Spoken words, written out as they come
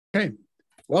Okay,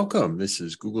 welcome. This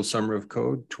is Google Summer of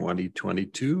Code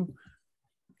 2022.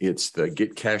 It's the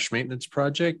Git Cache Maintenance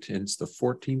project, and it's the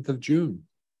 14th of June.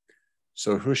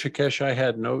 So Hrishikesh, I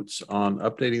had notes on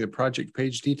updating the project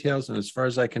page details, and as far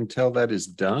as I can tell, that is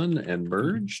done and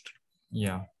merged.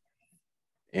 Yeah.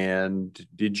 And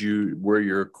were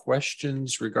your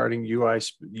questions regarding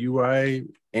UI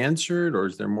answered, or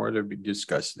is there more to be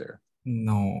discussed there?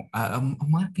 No.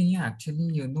 Mark, can you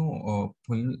actually, pull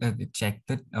check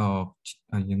that,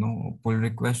 pull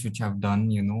request which I've done,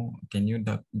 can you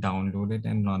download it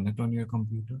and run it on your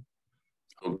computer?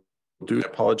 I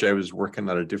apologize. I was working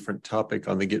on a different topic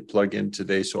on the Git plugin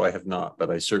today, so I have not,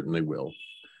 but I certainly will.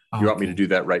 You want me to do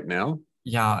that right now?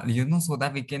 Yeah, so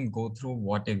that we can go through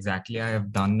what exactly I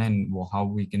have done and how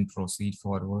we can proceed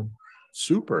forward.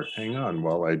 Super. Hang on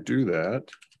while I do that.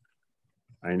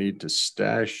 I need to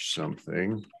stash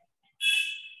something.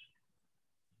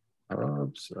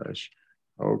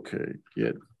 Okay,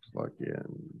 Git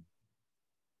plugin.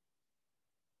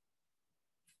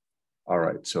 All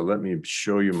right, so let me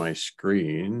show you my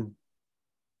screen.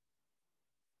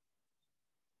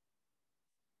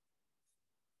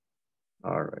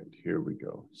 All right, here we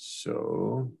go.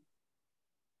 So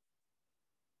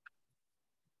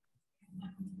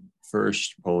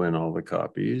first, pull in all the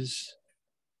copies.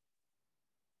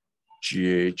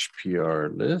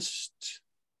 GHPR list.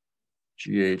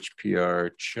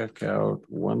 GHPR checkout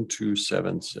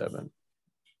 1277.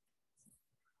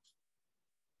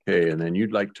 Okay, and then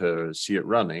you'd like to see it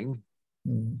running.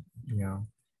 Yeah.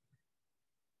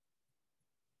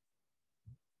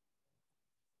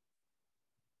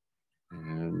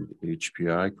 And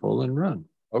HPI : run.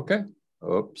 Okay.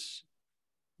 Oops.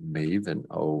 Maven.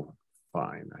 Oh,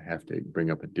 fine. I have to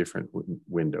bring up a different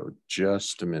window.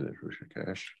 Just a minute,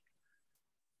 Hrishikesh.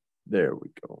 There we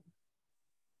go.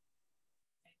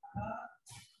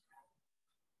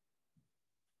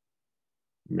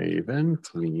 Maven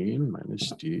clean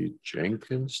 -d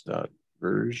Jenkins dot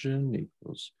version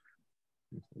equals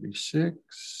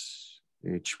 36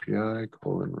 HPI :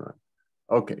 run.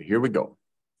 Okay, here we go.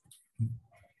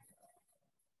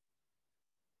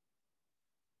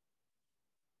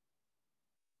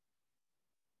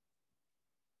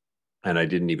 And I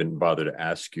didn't even bother to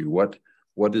ask you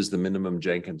what is the minimum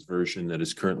Jenkins version that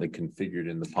is currently configured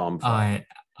in the POM file?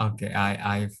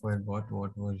 I forgot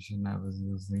what version I was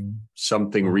using.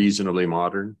 Something reasonably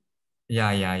modern?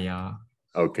 Yeah.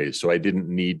 Okay, so I didn't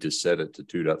need to set it to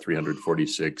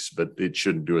 2.346, but it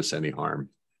shouldn't do us any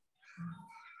harm.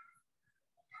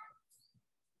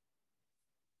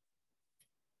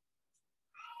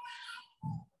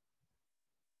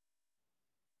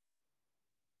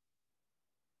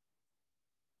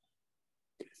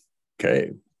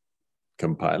 Okay,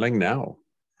 compiling now.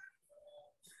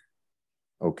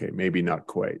 Okay, maybe not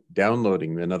quite.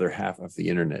 Downloading another half of the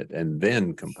internet and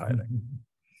then compiling.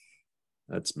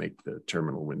 Let's make the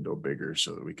terminal window bigger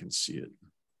so that we can see it.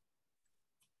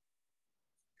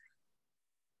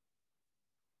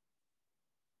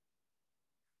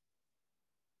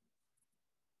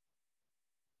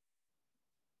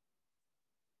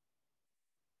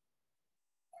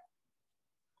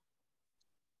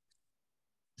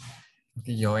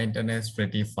 Okay, your internet is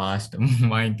pretty fast.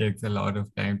 Mine takes a lot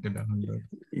of time to download.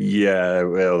 Yeah,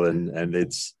 well, and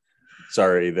it's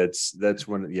sorry. That's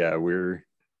one. Yeah, we're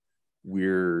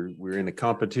in a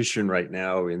competition right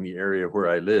now in the area where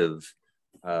I live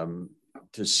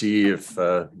to see if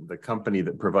the company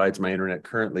that provides my internet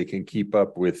currently can keep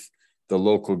up with the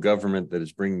local government that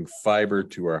is bringing fiber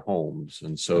to our homes.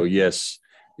 And so, yes,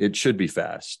 it should be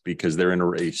fast because they're in a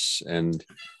race. And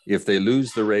if they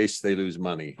lose the race, they lose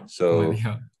money. So,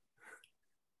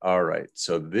 all right.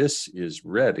 So this is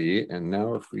ready. And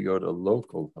now if we go to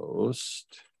localhost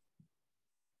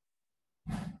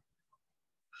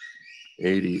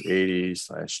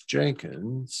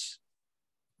 8080/Jenkins,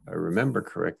 if I remember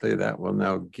correctly, that will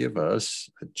now give us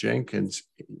a Jenkins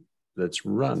that's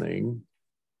running.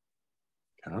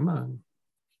 Come on.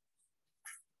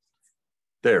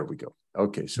 There we go.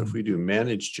 Okay, so if we do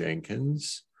manage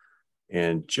Jenkins,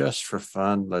 and just for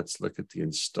fun, let's look at the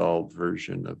installed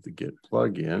version of the Git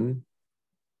plugin.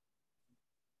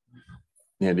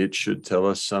 And it should tell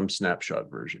us some snapshot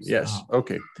version. Yes.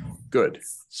 Okay, good.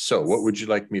 So what would you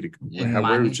like me to,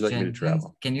 where would you like me to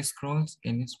travel? Can you scroll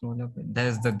up?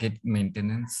 There's the Git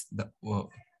maintenance.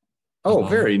 Oh,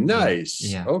 very nice.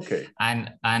 Yeah. Okay.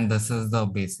 And this is the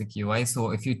basic UI.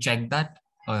 So if you check that,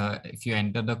 if you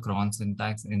enter the cron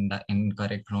syntax in the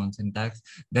incorrect cron syntax,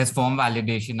 there's form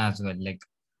validation as well, like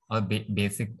a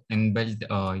basic inbuilt,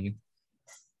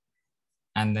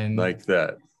 and then like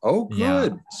that. Oh, Yeah.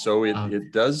 good. So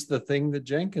it does the thing that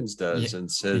Jenkins does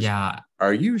and says, yeah.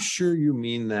 are you sure you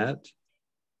mean that?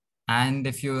 And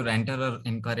if you enter an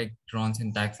incorrect cron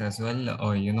syntax as well,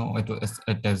 or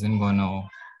it doesn't gonna.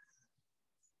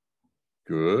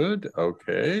 Good.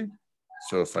 Okay.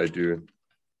 So if I do,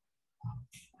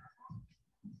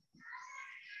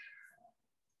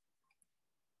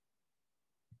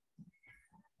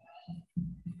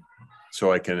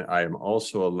 so I am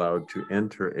also allowed to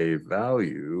enter a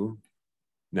value.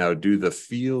 Now, do the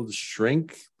fields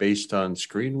shrink based on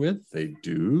screen width? They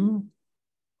do.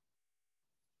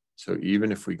 So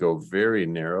even if we go very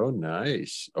narrow,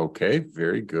 nice. Okay,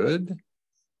 very good.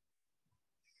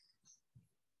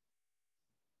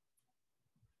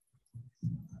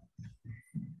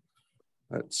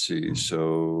 Let's see.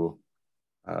 So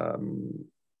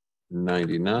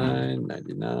 99,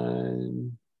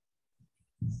 99.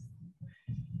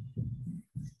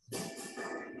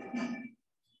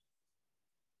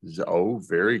 Oh,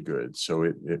 very good. So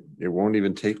it won't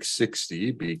even take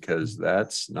 60 because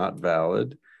that's not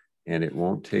valid. And it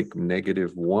won't take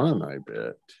 -1, I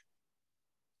bet.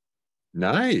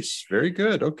 Nice. Very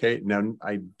good. Okay. Now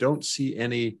I don't see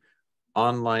any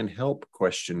online help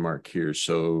question mark here.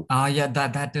 So Yeah,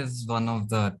 that is one of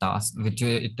the tasks which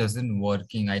it doesn't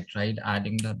working. I tried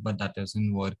adding that, but that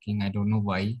isn't working. I don't know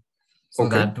why. So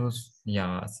okay. that was,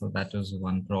 yeah, so that was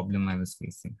one problem I was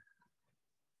facing.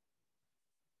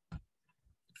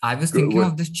 I was Good. thinking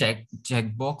of this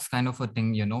checkbox kind of a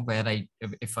thing, where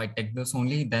if I take this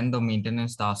only, then the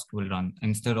maintenance task will run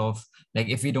instead of, like,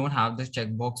 if we don't have this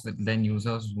checkbox, then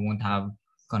users won't have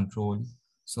control.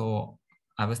 So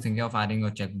I was thinking of adding a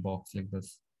checkbox like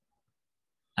this,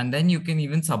 and then you can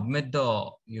even submit the,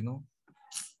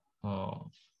 uh,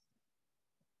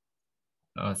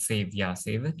 save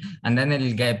it, and then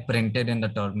it'll get printed in the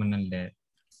terminal there.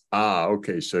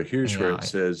 Okay. So here's where it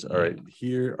says, all right,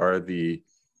 here are the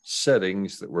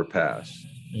settings that were passed.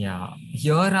 Yeah,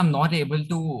 here I'm not able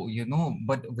to,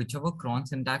 but whichever cron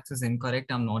syntax is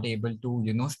incorrect, I'm not able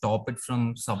to, stop it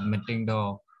from submitting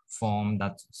the form.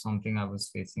 That's something I was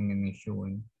facing an issue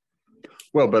in.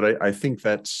 Well, but I think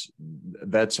that's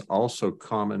also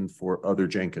common for other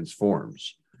Jenkins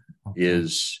forms. Okay.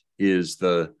 Is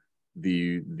the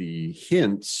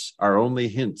hints are only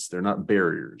hints, they're not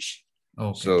barriers.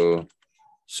 Okay.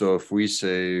 So if we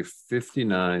say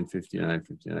 59, 59,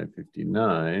 59,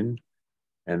 59,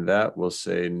 and that will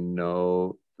say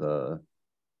no,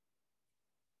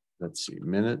 let's see,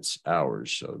 minutes,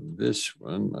 hours. So this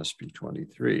one must be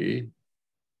 23.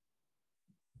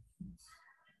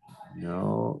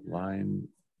 No, line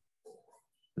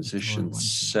position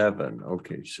 7.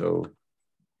 Okay, so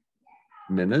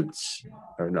minutes,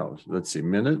 or no, let's see,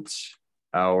 minutes,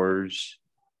 hours.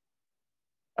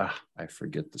 I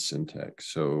forget the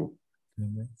syntax. So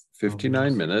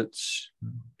 59 minutes,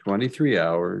 23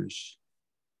 hours.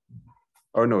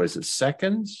 Oh, no, is it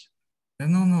seconds?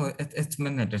 No, it's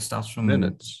minute. It starts from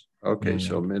minutes. Okay, yeah,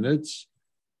 so minutes,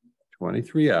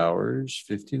 23 hours,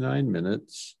 59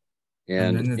 minutes,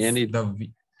 and then any.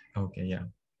 Okay, yeah.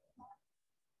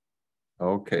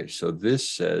 Okay, so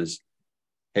this says,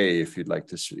 hey, if you'd like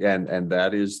to see, and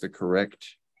that is the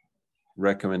correct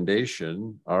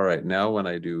recommendation. All right, now when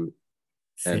I do,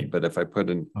 but if I put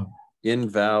an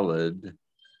invalid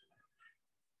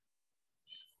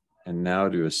and now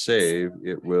do a save,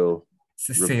 it will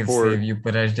report. Save. You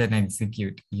press and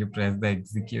execute. You press the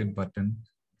execute button.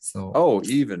 So. Oh,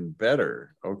 even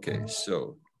better. Okay,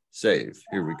 so save.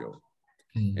 Here we go.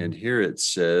 And here it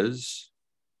says,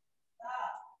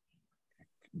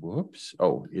 whoops.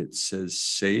 Oh, it says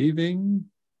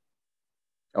saving.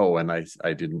 Oh, and I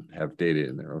didn't have data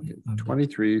in there. Okay,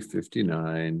 23,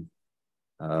 59.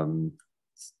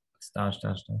 Star.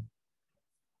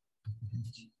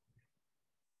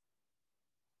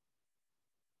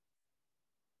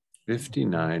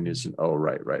 59 isn't, oh,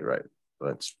 right.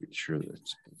 Let's be sure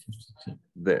that's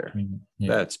there.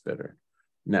 Yeah. That's better.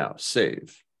 Now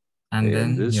save. And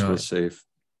then this will save.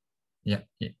 Yeah.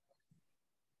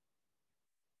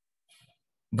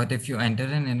 But if you enter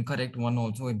an incorrect one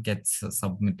also, it gets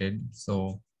submitted.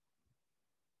 So.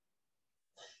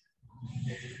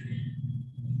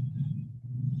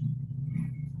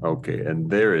 Okay, and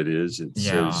there it is. It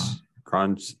says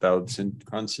cron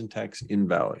syntax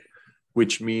invalid,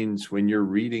 which means when you're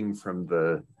reading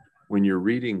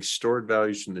stored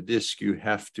values from the disk, you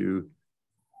have to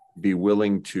be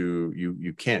willing to,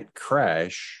 you can't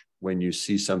crash when you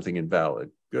see something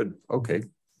invalid. Good. Okay.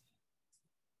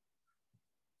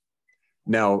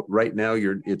 Now, right now,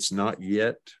 it's not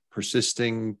yet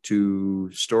persisting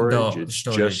to storage? The It's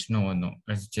storage, just, no,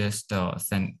 it's just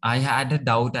send. I had a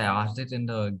doubt. I asked it in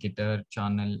the Gitter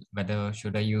channel whether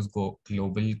should I use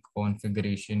global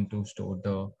configuration to store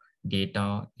the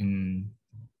data in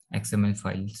XML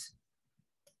files,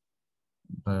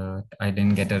 but I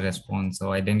didn't get a response,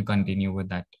 so I didn't continue with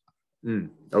that.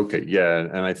 okay, yeah,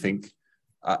 and I think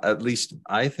at least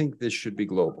I think this should be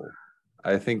global.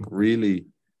 I think really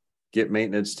Git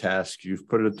maintenance task, you've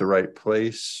put it at the right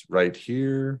place right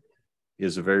here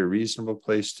is a very reasonable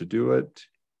place to do it.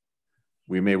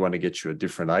 We may want to get you a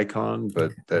different icon,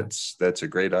 but that's a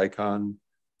great icon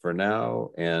for now.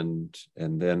 And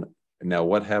then now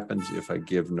what happens if I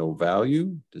give no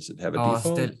value? Does it have a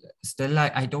default? Still,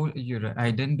 I told you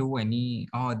I didn't do any.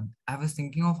 I was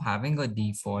thinking of having a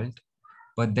default,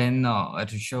 but then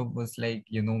Rishabh was like,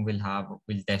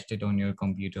 we'll test it on your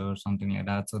computer or something like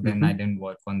that. So then I didn't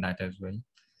work on that as well.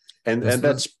 And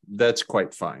that's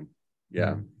quite fine.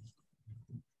 Yeah.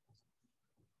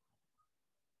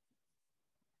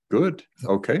 Good.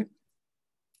 Okay.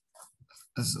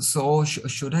 So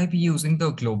should I be using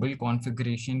the global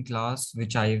configuration class,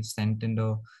 which I've sent in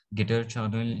the Gitter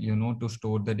channel, to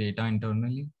store the data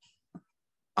internally?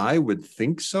 I would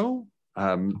think so.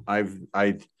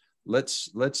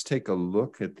 Let's take a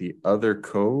look at the other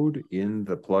code in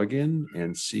the plugin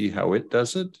and see how it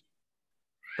does it.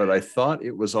 But I thought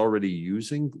it was already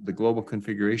using the global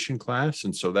configuration class,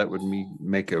 and so that would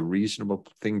make a reasonable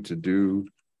thing to do.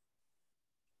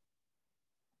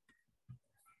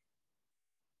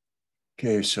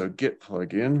 Okay, so Git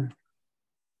plugin.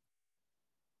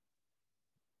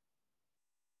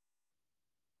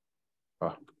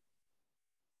 Oh.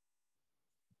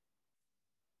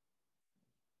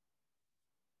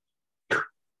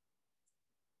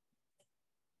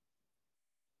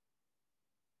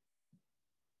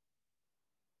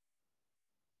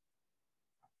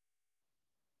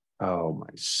 Oh, my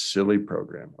silly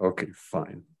program. Okay,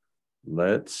 fine.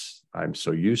 I'm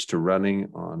so used to running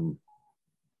on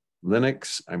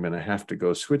Linux. I'm going to have to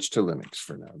go switch to Linux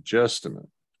for now. Just a minute.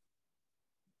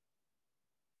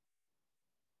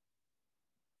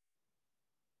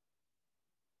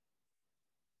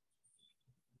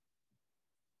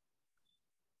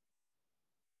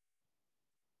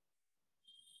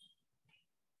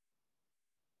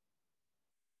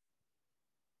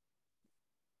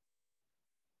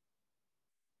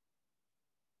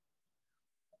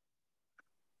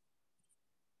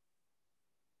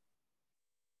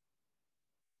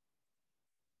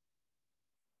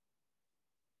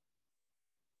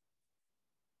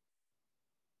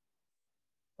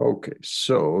 Okay,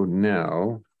 so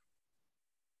now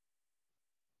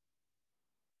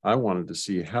I wanted to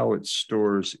see how it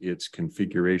stores its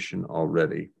configuration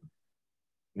already.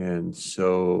 And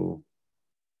so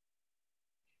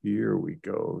here we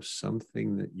go,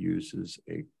 something that uses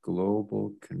a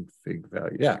global config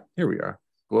value. Yeah, here we are,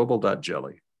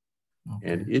 global.jelly.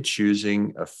 Okay. And it's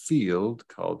using a field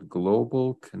called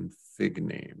global config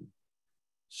name.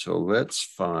 So let's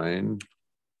find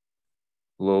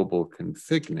global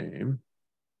config name.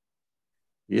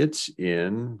 It's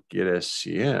in Git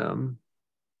SCM.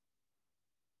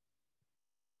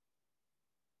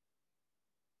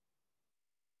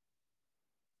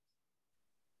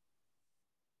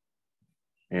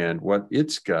 And what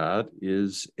it's got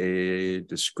is a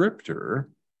descriptor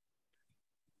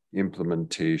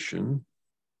implementation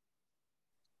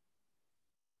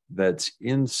that's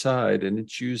inside, and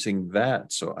it's using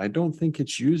that. So I don't think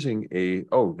it's using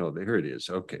oh, no, here it is.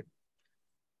 Okay.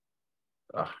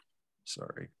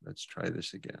 Sorry, let's try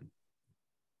this again.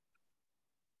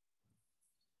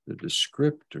 The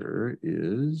descriptor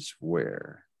is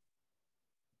where?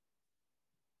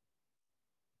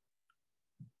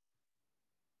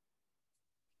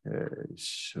 Okay,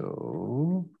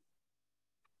 so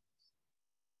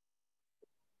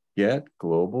get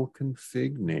global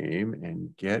config name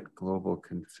and get global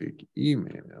config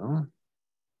email.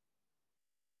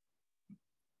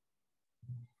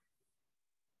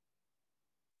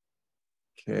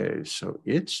 Okay, so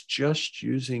it's just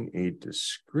using a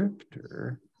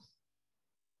descriptor.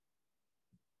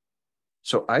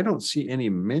 So I don't see any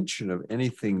mention of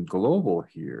anything global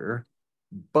here,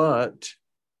 but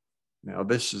now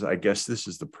I guess this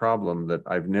is the problem that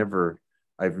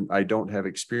I don't have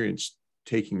experience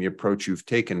taking the approach you've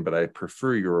taken, but I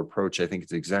prefer your approach. I think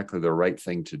it's exactly the right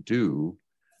thing to do.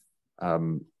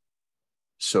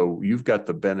 So you've got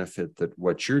the benefit that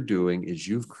what you're doing is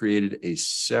you've created a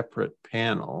separate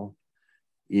panel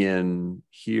in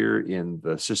here in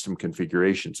the system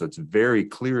configuration. So it's very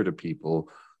clear to people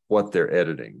what they're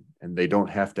editing, and they don't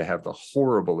have to have the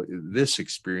horrible, this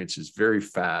experience is very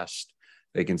fast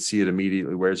they can see it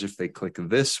immediately. Whereas if they click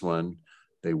this one,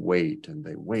 they wait and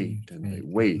they wait and they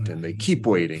wait and they keep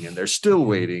waiting and they're still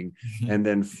waiting. And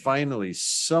then finally,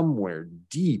 somewhere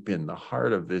deep in the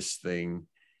heart of this thing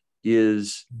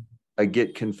is a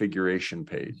Git configuration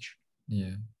page.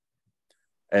 Yeah.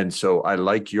 And so I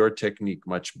like your technique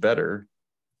much better.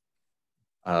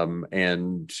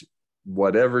 And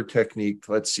whatever technique,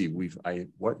 let's see,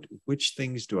 which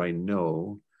things do I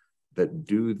know that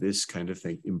do this kind of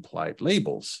thing? Implied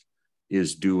labels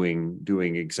is doing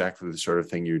exactly the sort of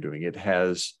thing you're doing. It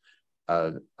has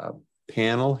a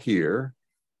panel here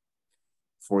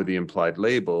for the implied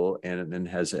label, and it then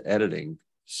has an editing.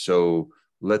 So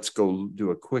let's go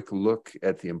do a quick look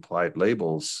at the implied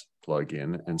labels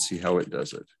plugin and see how it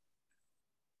does it.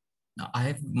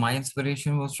 My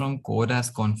inspiration was from code as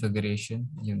configuration,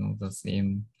 the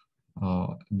same.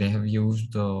 They have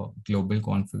used the global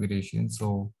configuration.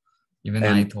 So even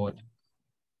I thought.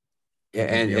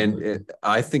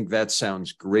 I think that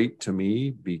sounds great to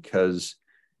me, because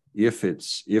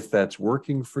if that's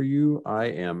working for you, I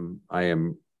am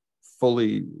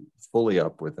fully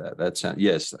up with that.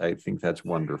 Yes, I think that's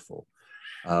wonderful.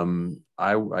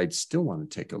 I'd still want to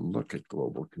take a look at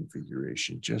global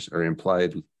configuration, or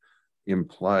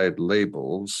implied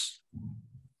labels,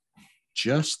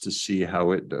 just to see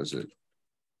how it does it.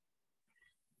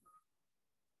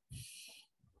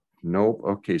 Nope.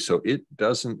 Okay, so it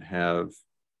doesn't have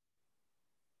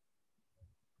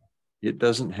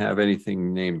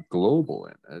anything named global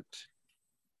in it.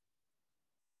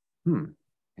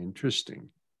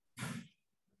 Interesting.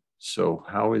 So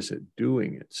how is it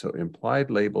doing it? So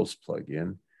implied labels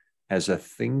plugin has a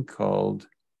thing called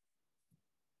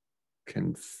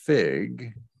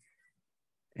config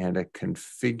and a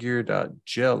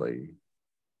configure.jelly.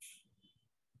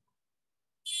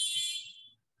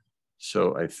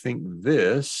 So I think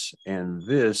this and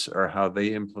this are how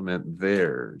they implement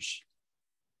theirs.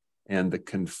 And the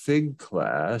config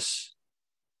class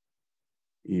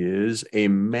is a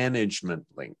management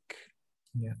link.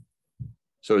 Yeah.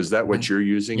 So is that what you're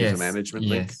using as a management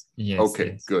link? Yes.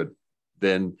 Okay, yes. good.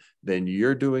 Then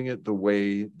you're doing it the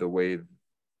way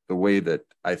that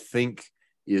I think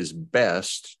is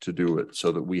best to do it,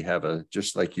 so that we have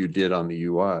just like you did on the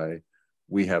UI,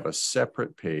 we have a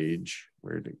separate page.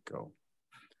 Where'd it go?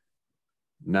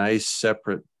 Nice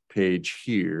separate page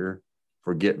here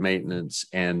for Git maintenance,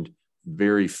 and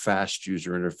very fast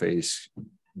user interface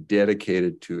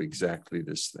dedicated to exactly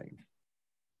this thing.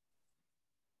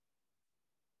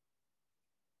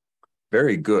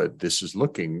 Very good. This is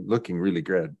looking really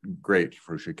great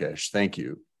for Shikesh. Thank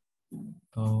you.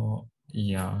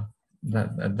 Yeah,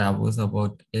 that was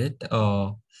about it.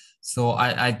 So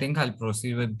I think I'll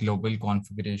proceed with global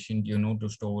configuration, to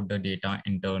store the data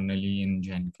internally in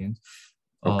Jenkins.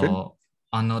 Okay.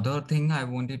 Another thing I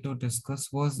wanted to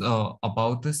discuss was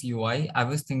about this UI. I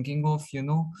was thinking of,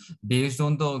 based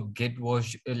on the Git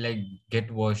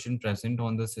version present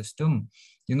on the system,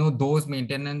 those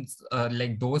maintenance,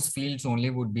 those fields only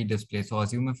would be displayed. So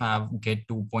assume if I have Git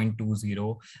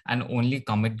 2.20 and only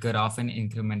commit graph and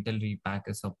incremental repack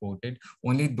is supported,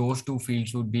 only those two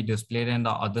fields would be displayed and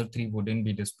the other three wouldn't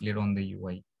be displayed on the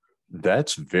UI.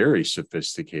 That's very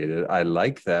sophisticated. I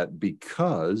like that,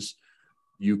 because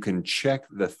you can check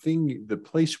the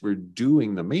place we're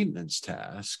doing the maintenance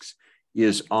tasks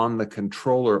is on the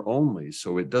controller only.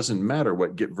 So it doesn't matter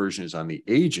what Git version is on the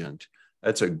agent.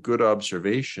 That's a good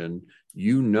observation.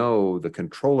 The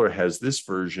controller has this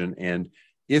version, and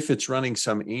if it's running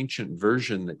some ancient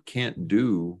version that can't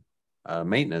do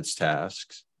maintenance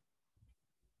tasks,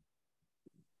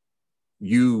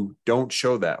 you don't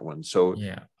show that one. So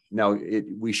yeah. Now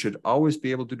we should always be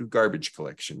able to do garbage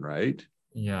collection, right?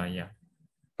 Yeah.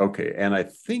 Okay, and I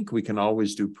think we can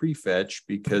always do prefetch,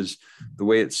 because the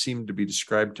way it seemed to be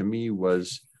described to me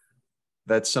was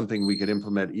that's something we could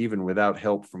implement even without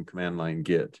help from command line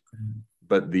Git.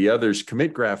 But the others,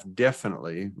 commit graph,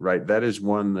 definitely, right? That is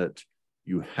one that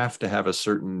you have to have a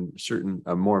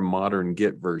more modern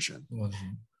Git version.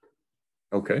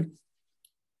 Okay.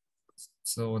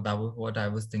 So that was what I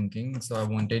was thinking. So I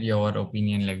wanted your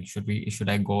opinion. Like, should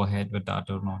I go ahead with that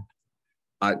or not?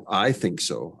 I think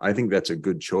so. I think that's a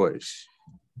good choice.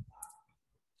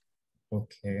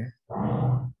 Okay.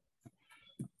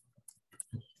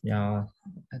 Yeah,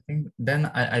 I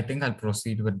think I'll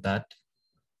proceed with that.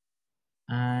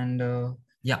 And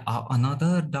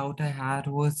another doubt I had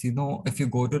was, if you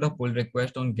go to the pull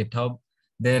request on GitHub,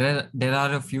 there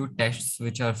are a few tests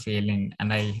which are failing,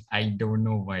 and I don't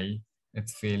know why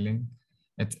it's failing.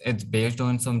 It's based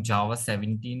on some Java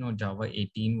 17 or Java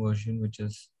 18 version, which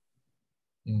is,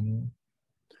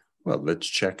 Well, let's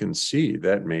check and see.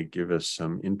 That may give us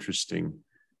some interesting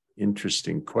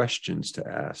questions to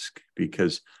ask,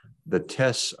 because the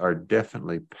tests are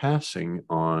definitely passing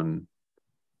on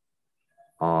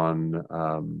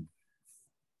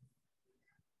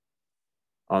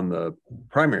the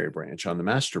primary branch, on the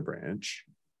master branch.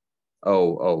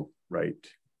 Oh, right.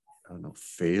 Oh no,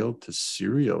 failed to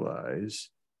serialize.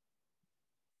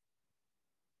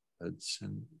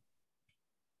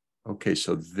 Okay,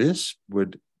 so this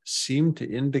would seem to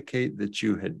indicate that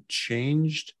you had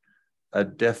changed a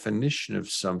definition of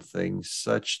something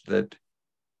such that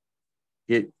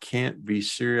it can't be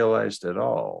serialized at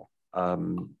all.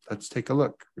 Let's take a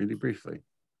look really briefly.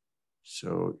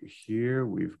 So here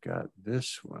we've got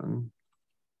this one.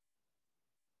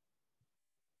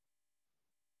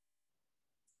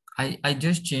 I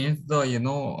just changed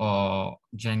the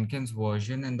Jenkins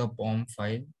version in the POM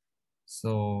file,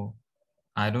 so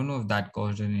I don't know if that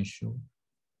caused an issue.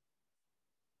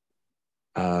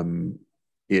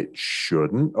 It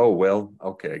shouldn't. Oh well,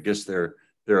 okay. I guess there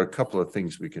are a couple of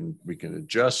things we can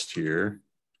adjust here,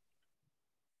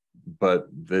 but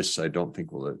this I don't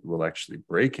think will actually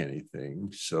break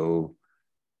anything. So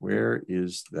where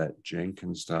is that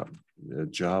Java.level?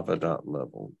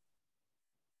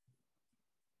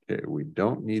 Okay, we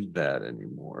don't need that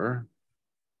anymore.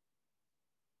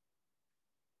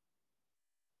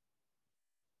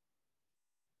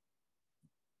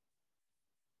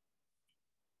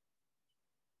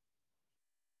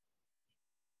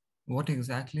 What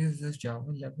exactly is this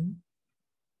Java level?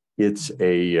 It's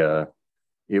it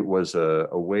was a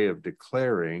way of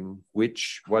declaring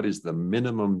what is the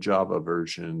minimum Java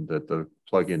version that the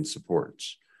plugin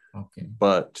supports. Okay.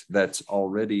 But that's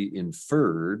already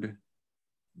inferred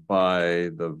by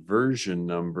the version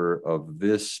number of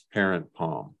this parent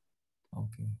POM.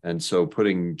 Okay. And so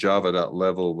putting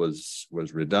Java.level was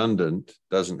redundant,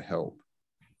 doesn't help.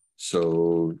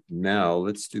 So now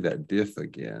let's do that diff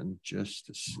again, just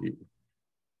to see.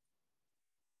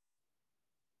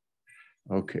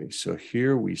 Okay, so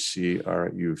here we see, all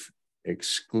right, you've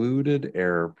excluded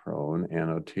error-prone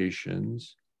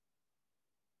annotations.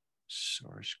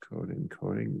 Source code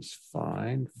encoding is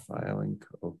fine. Filing,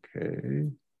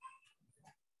 okay.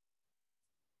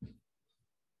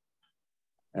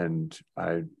 And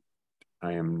I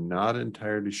am not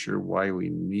entirely sure why we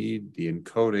need the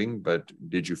encoding, but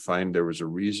did you find there was a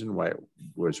reason why it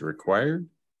was required?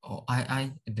 Oh,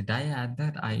 I did I add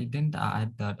that? I didn't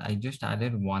add that. I just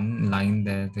added one line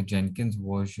there, the Jenkins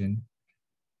version.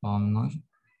 Not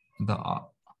the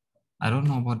I don't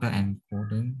know about the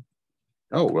encoding.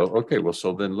 Oh well, okay. Well,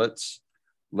 so then let's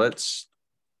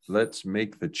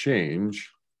make the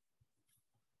change.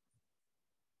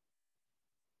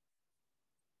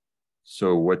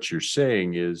 So what you're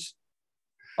saying is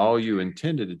all you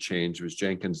intended to change was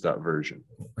Jenkins.version.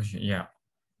 Yeah.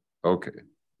 Okay,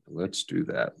 let's do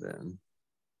that then.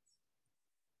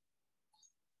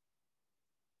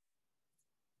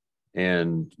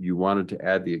 And you wanted to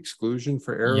add the exclusion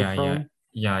for error prone?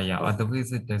 Yeah.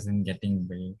 Otherwise it doesn't getting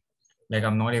built. Like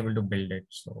I'm not able to build it.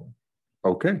 So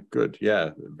okay, good. Yeah,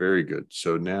 very good.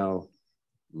 So now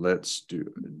let's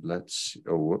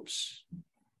oh, whoops.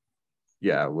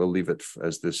 Yeah, we'll leave it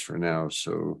as this for now.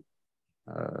 So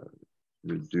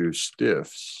reduce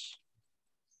diffs.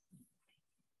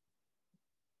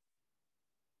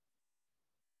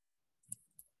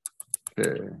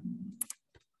 Okay.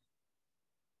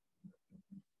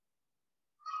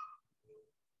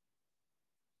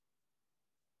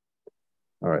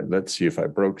 All right, let's see if I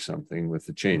broke something with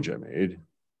the change I made.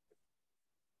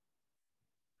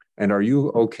 And are you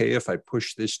okay if I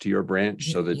push this to your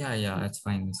branch so that? Yeah, it's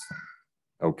fine. It's fine.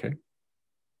 Okay.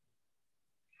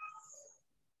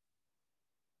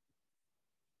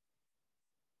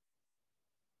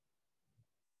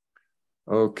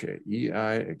 Okay,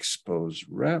 EI expose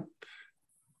rep.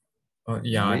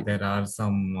 Yeah, there are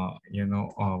some, what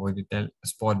you tell,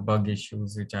 spot bug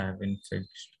issues which I haven't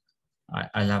fixed.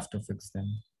 I'll have to fix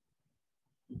them.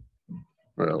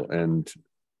 Well, and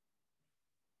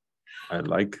I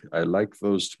like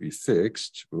those to be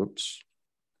fixed. Whoops.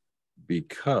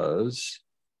 Because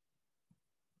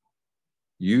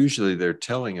usually they're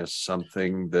telling us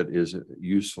something that is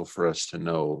useful for us to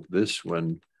know. This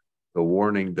one, the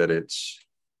warning that it's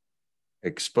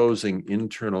exposing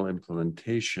internal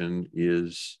implementation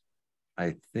is,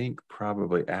 I think,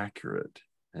 probably accurate.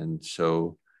 And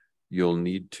so you'll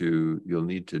need to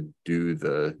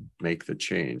make the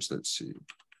change. Let's see.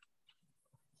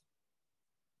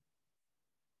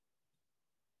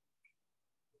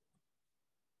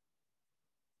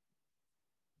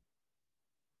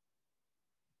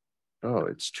 Oh,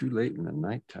 it's too late in the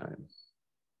nighttime.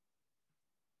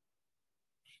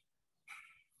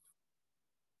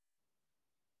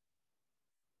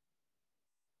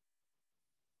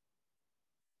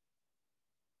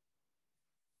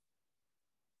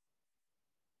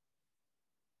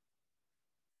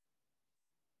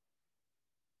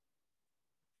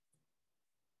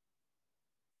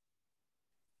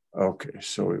 Okay,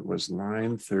 so it was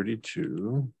line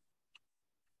 32.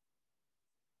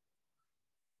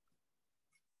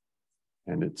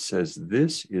 And it says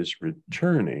this is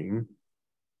returning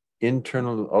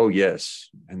internal. Oh, yes.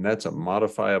 And that's a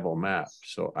modifiable map.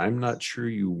 So I'm not sure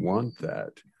you want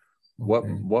that. Okay.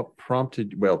 What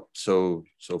prompted, well, so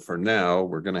for now,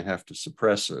 we're going to have to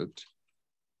suppress it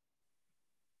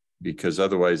because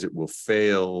otherwise it will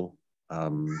fail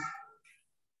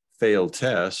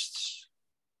tests.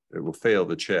 It will fail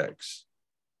the checks.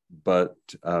 But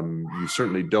you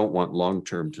certainly don't want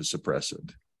long-term to suppress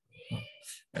it.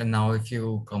 And now if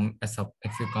you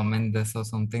if you comment this or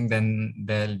something, then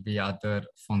there'll be other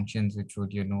functions which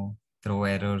would, throw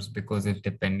errors because it's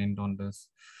dependent on this.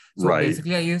 So Right.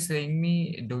 basically, are you saying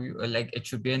me, do you like it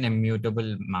should be an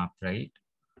immutable map, right?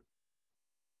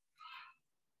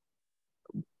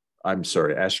 I'm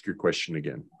sorry, ask your question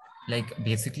again. Like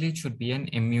basically it should be an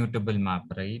immutable map,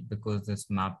 right? Because this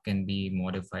map can be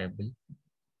modifiable.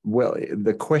 Well,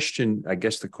 I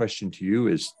guess the question to you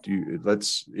is,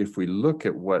 if we look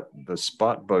at what the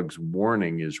spot bugs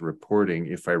warning is reporting,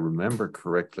 if I remember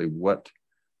correctly, what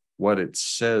it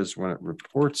says when it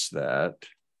reports that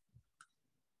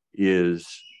is,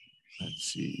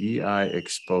 let's see, EI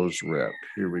expose rep.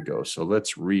 Here we go. So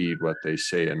let's read what they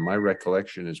say. And my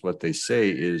recollection is what they say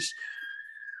is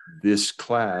this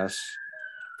class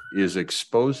is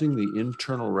exposing the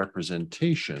internal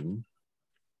representation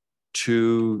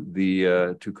to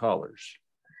the to callers,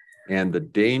 and the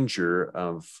danger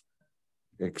of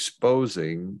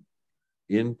exposing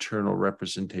internal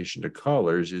representation to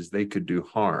callers is they could do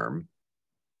harm.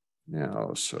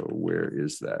 Now, so where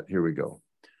is that? Here we go.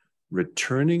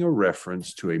 Returning a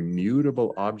reference to a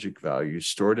mutable object value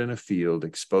stored in a field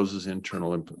exposes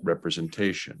internal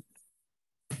representation.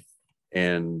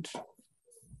 And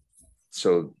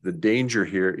so the danger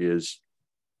here is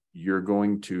you're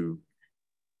going to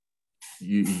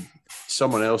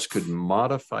someone else could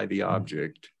modify the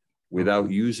object without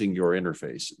using your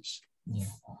interfaces. Yeah.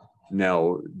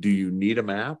 Now, do you need a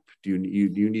map? Do you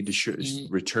need to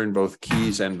return both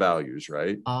keys and values,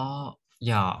 right?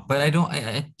 Yeah, but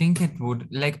I think it would,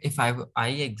 like, if I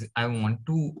want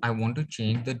to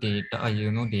change the data,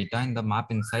 data in the map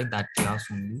inside that class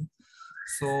only.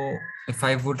 So if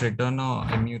I would return a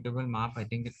immutable map, I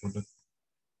think it would,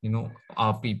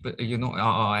 people,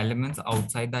 elements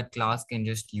outside that class can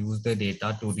just use the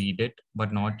data to read it,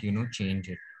 but not, change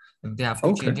it. If they have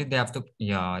to change it, they have to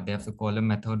call a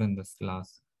method in this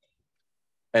class.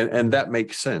 And that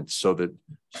makes sense. So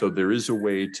there is a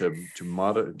way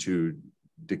to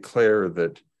declare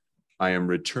that I am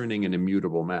returning an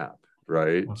immutable map,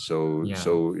 right? So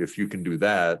if you can do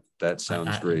that, that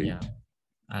sounds great. Yeah,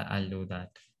 I'll do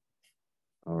that.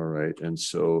 All right. And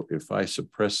so if I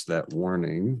suppress that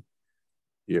warning,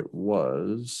 it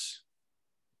was,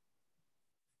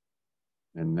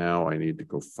 and now I need to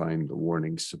go find the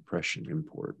warning suppression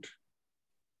import.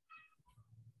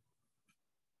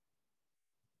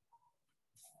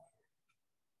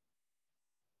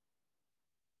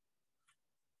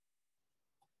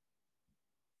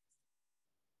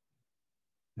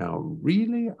 Now,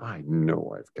 really, I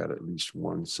know I've got at least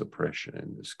one suppression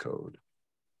in this code.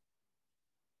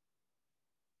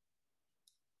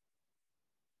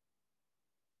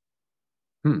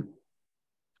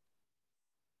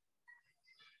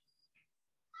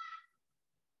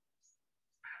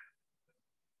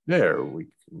 There we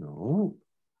go.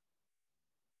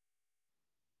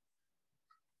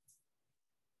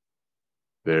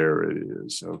 There it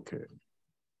is. Okay.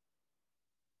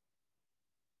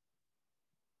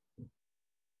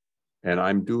 And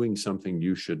I'm doing something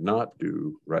you should not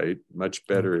do, right? Much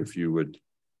better if you would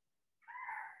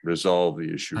resolve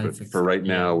the issue. But for right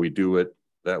now, we do it.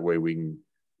 That way we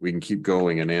can keep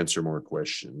going and answer more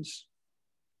questions.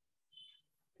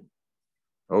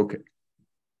 Okay.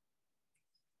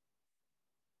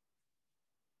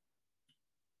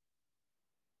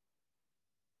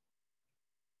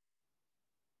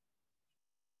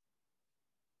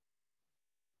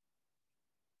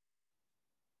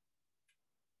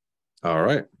 All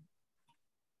right.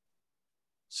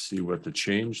 See what the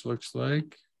change looks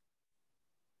like.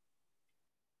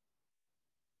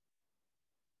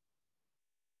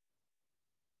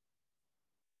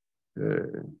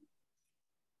 Okay.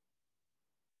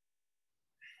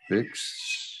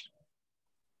 Fix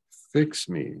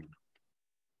me.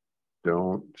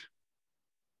 Don't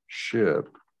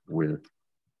ship with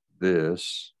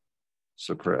this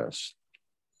suppress.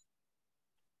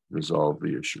 Resolve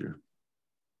the issue.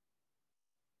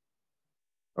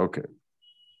 Okay.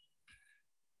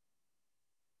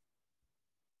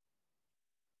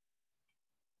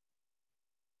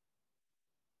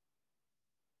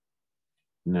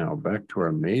 Now back to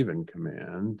our Maven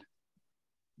command.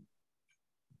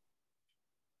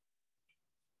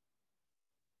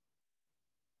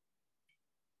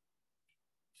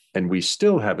 And we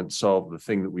still haven't solved the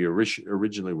thing that we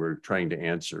originally were trying to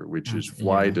answer, which is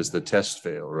why does the test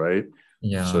fail, right?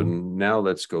 Yeah. So now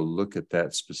let's go look at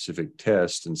that specific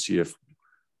test and see if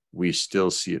we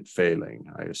still see it failing.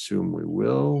 I assume we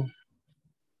will.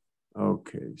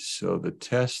 Okay, so the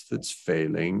test that's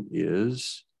failing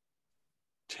is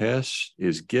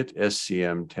git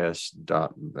scm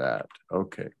test.that.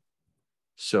 Okay,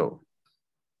 so.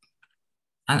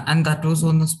 And that was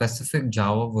on the specific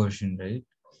Java version, right?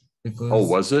 Because Oh,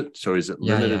 was it? So is it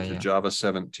limited to yeah. Java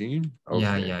 17?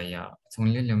 Okay. Yeah. It's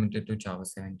only limited to Java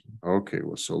 17. Okay,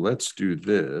 well, so let's do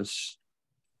this.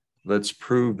 Let's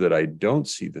prove that I don't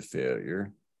see the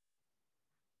failure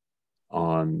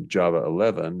on Java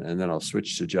 11, and then I'll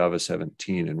switch to Java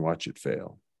 17 and watch it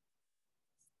fail.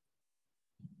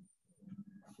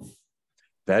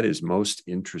 That is most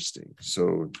interesting.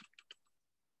 So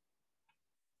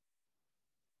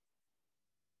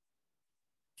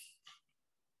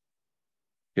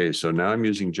okay, so now I'm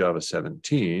using Java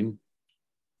 17.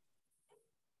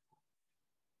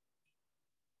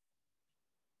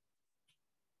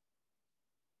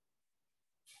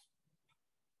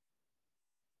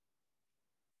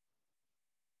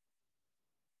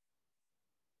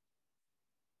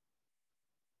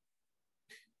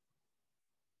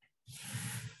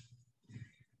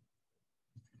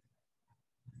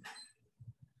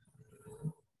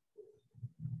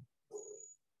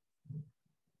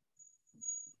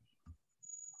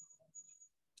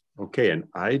 Okay, and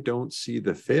I don't see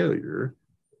the failure.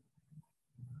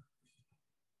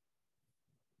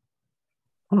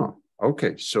 Huh.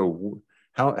 Okay, so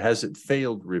how has it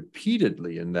failed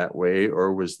repeatedly in that way,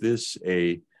 or was this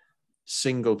a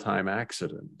single time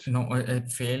accident? No,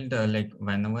 it failed like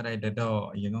whenever I did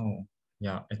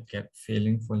it kept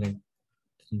failing for like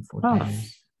 3-4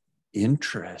 times.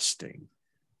 Interesting.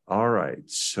 All right,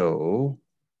 so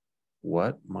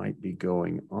what might be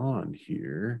going on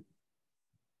here?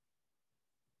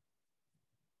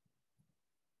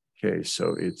 Okay,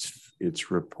 so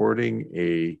it's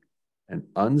reporting an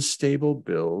unstable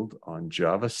build on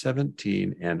Java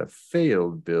 17 and a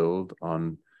failed build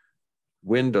on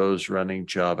Windows running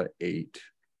Java 8.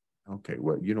 Okay,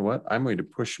 well, you know what? I'm going to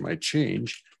push my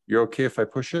change. You're okay if I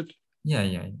push it? Yeah.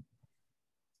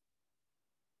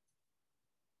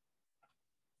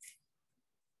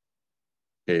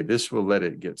 Okay, this will let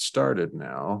it get started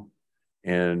now.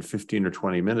 And 15 or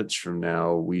 20 minutes from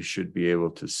now, we should be able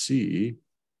to see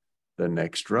the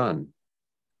next run.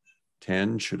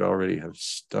 10 should already have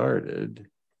started.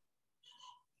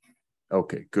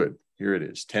 Okay, good. Here it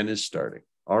is. 10 is starting.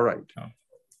 All right. Oh.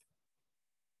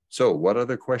 So what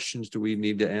other questions do we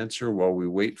need to answer while we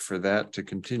wait for that to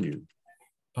continue?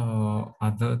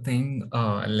 Other thing,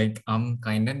 like I'm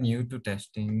kind of new to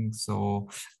testing, so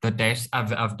the tests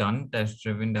I've done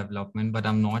test-driven development, but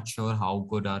I'm not sure how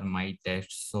good are my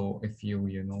tests. So if you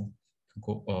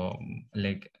go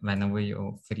like whenever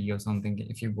you're free or something,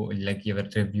 if you go like you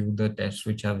review the tests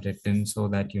which I've written, so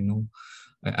that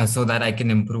so that I can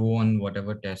improve on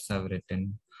whatever tests I've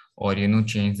written, or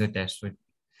change the test.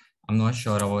 I'm not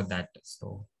sure about that.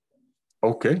 So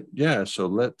okay, yeah. So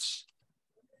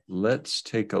let's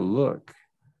take a look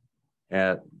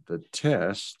at the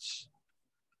tests.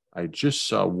 I just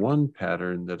saw one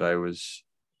pattern that I was,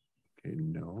 okay,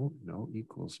 no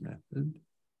equals method.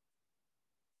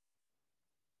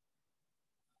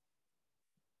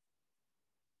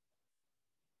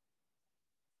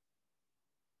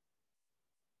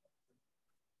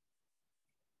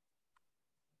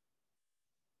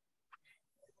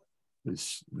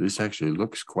 This actually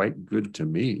looks quite good to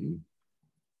me.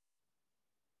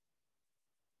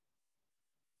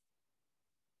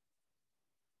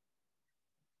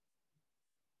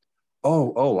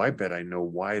 Oh, I bet I know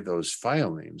why those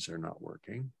file names are not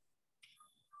working.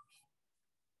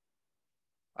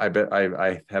 I bet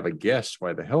I have a guess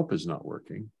why the help is not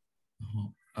working.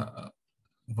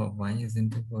 but why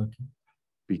isn't it working?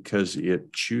 Because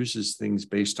it chooses things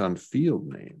based on field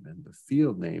name, and the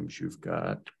field names you've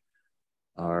got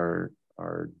are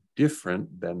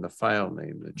different than the file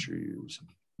name that you're using.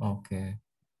 Okay.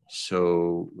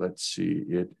 So let's see,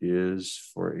 it is,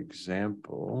 for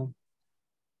example,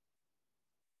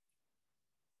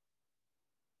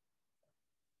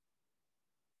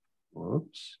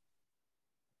 whoops,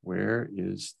 where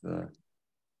is the,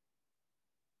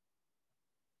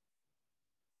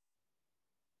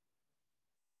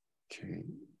 okay,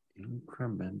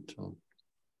 incremental.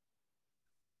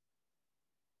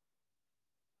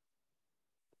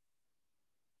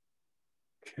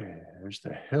 Okay, there's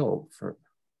the help for.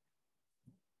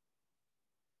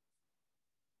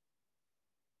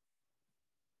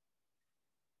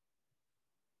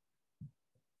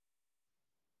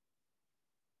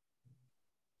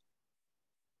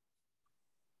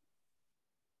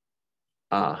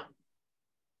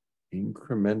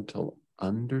 Incremental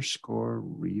underscore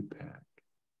repack.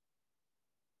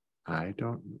 I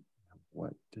don't know.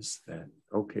 What does that?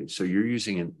 Okay, so you're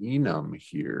using an enum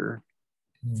here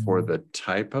for the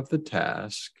type of the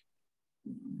task,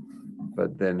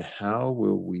 but then how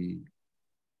will we?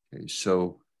 Okay,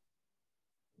 so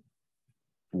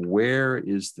where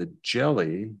is the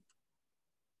jelly?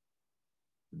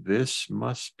 This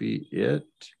must be it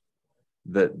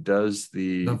that does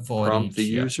the prompt the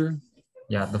user.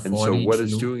 Yeah, the and for so each what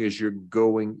it's loop. doing is you're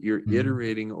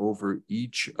iterating over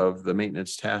each of the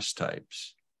maintenance task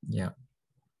types. Yeah.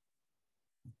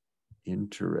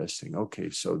 Interesting. Okay,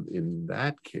 so in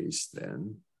that case,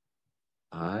 then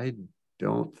I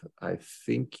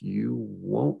think you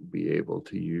won't be able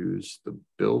to use the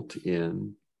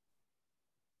built-in.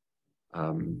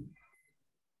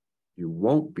 You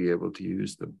won't be able to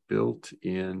use the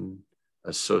built-in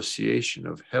association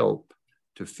of help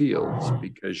to fields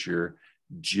because you're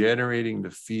generating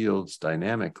the fields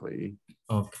dynamically.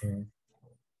 Okay.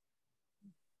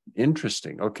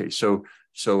 Interesting. Okay, so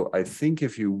I think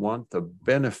if you want the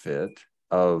benefit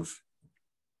of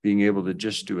being able to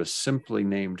just do a simply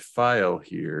named file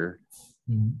here,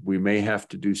 we may have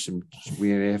to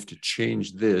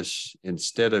change this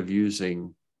instead of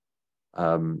using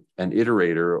an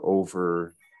iterator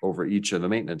over each of the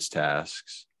maintenance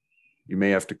tasks. You may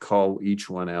have to call each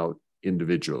one out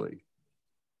individually.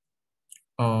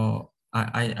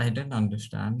 I didn't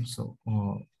understand. So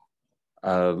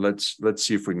let's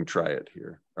see if we can try it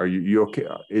here. Are you okay?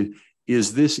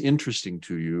 Is this interesting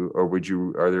to you, or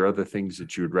are there other things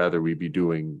that you'd rather we be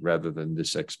doing rather than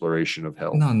this exploration of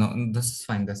help? No, this is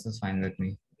fine. This is fine with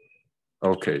me.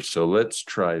 Okay, so let's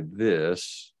try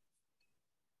this.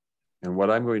 And what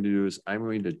I'm going to do is I'm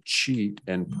going to cheat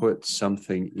and put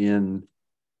something in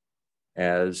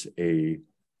as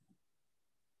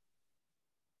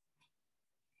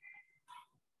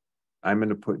I'm going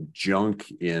to put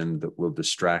junk in that will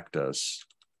distract us.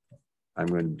 I'm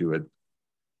going to do a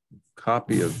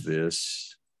copy of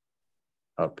this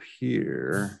up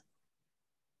here.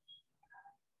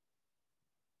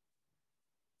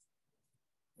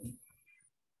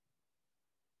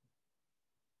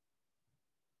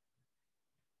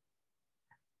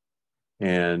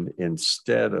 And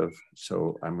instead of,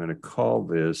 so I'm going to call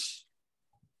this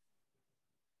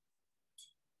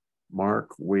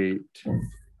mark weight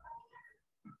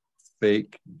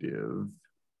fake div.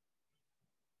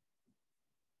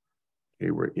 Okay,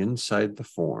 we're inside the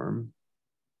form.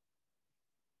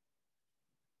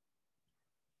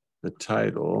 The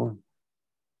title.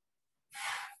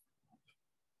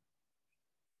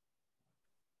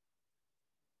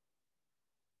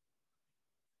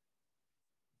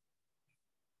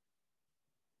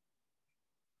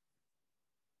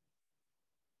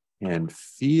 And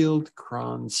field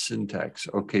cron syntax.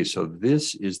 Okay, so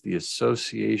this is the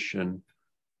association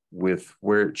with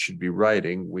where it should be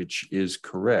writing, which is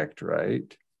correct,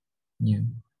 right? Yeah.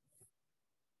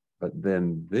 But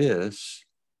then this,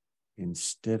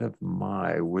 instead of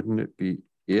wouldn't it be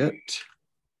it?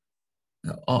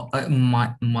 I've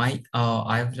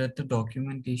read the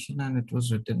documentation and it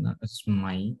was written as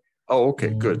my. Oh, okay,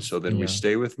 good. So then we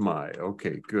stay with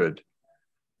okay, good.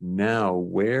 Now,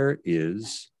 where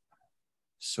is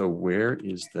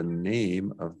the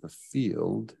name of the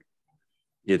field?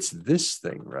 It's this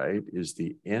thing, right? Is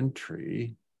the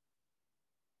entry.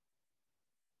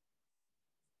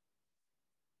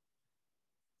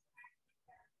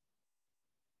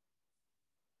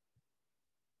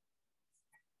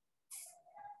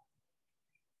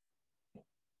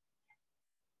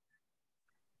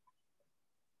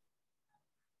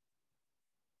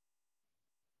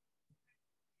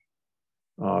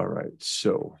 All right,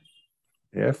 so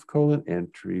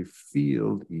f:\entry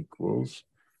field equals.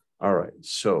 All right,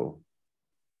 so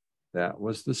that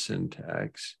was the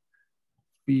syntax.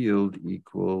 Field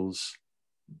equals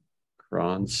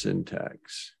cron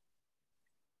syntax.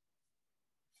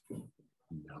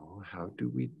 Now, how do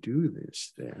we do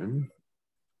this then?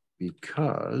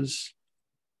 Because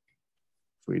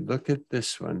if we look at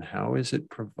this one, how is it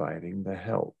providing the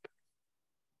help?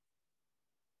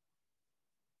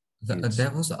 There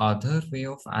was other way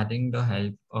of adding the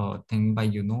help thing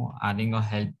by, adding a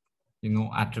help,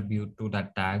 attribute to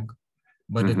that tag.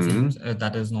 But it seems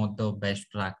that is not the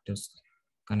best practice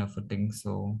kind of a thing.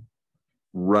 So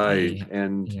right.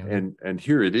 And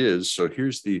here it is. So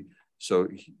here's the So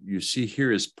you see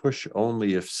here is push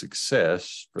only if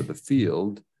success for the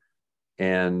field.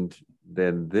 And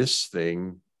then this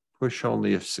thing, push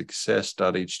only if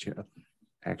success.html.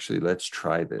 Actually, let's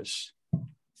try this.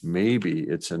 Maybe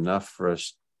it's enough for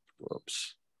us.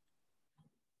 Whoops.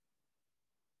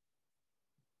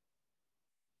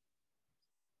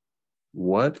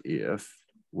 What if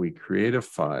we create a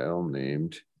file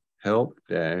named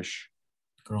help-cron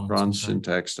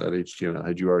syntax.html?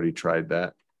 Had you already tried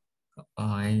that?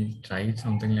 I tried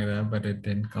something like that, but it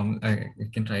didn't come. You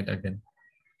can try it again.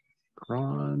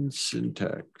 Cron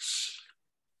syntax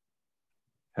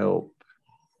help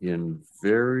in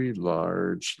very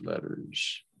large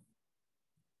letters.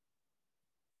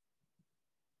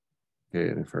 Okay,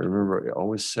 and if I remember, I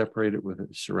always separate it with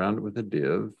it, surround it with a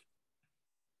div.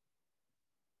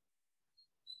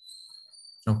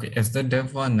 Okay, is the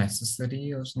div one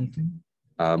necessary or something?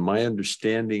 My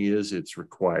understanding is it's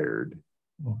required.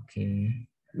 Okay.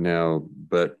 Now,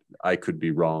 but I could be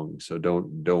wrong, so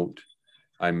don't.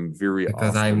 I'm very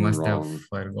because often I must wrong. have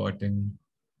forgotten,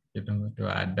 to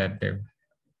add that div.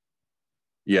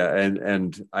 Yeah,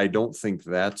 and I don't think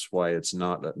that's why it's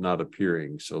not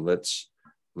appearing. So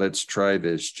let's try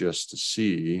this just to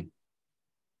see.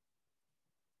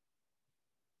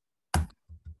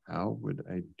 How would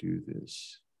I do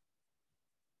this?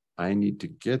 I need to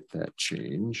get that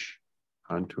change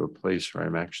onto a place where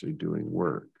I'm actually doing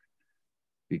work,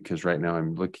 because right now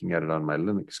I'm looking at it on my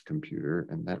Linux computer,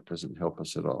 and that doesn't help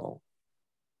us at all.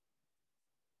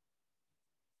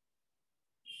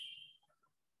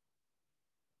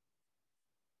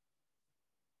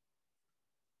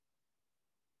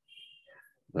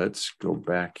 Let's go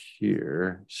back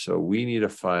here. So we need a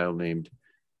file named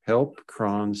help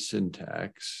cron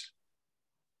syntax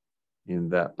in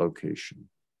that location.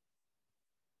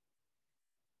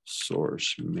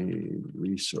 Source, main,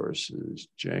 resources,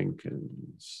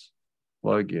 Jenkins,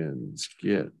 plugins,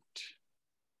 Git,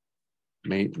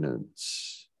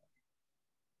 maintenance.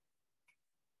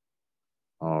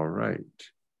 All right.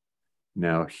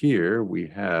 Now here we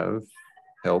have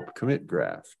help commit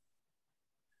graph.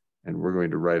 And we're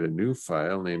going to write a new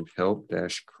file named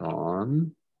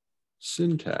help-cron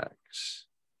syntax.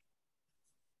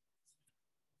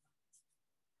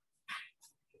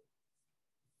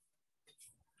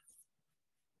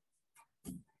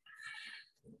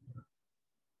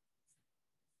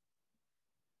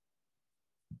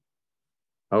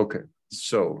 Okay,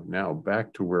 so now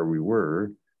back to where we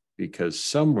were, because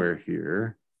somewhere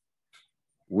here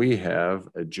we have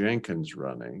a Jenkins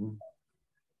running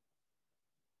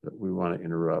that we want to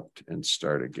interrupt and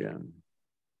start again.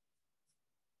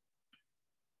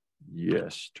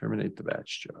 Yes, terminate the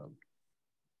batch job.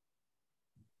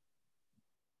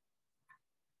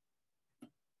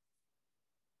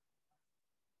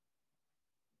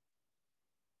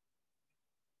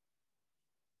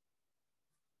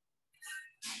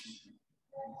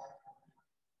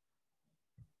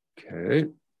 Okay.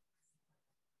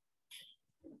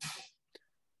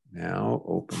 Now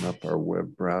open up our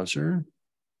web browser.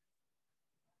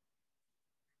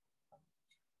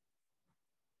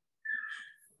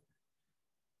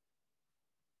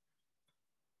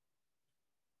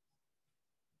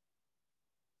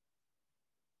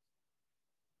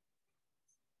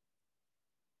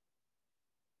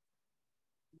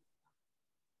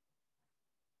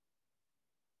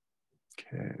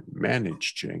 Okay,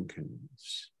 manage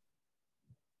Jenkins.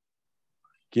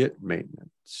 Git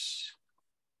maintenance.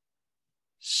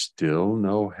 Still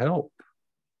no help.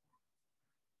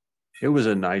 It was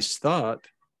a nice thought.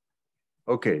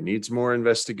 Okay, needs more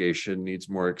investigation, needs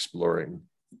more exploring.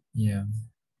 Yeah.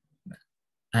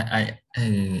 I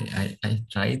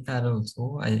tried that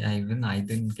also. I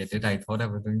didn't get it. I thought I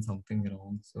was doing something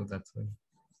wrong, so that's why.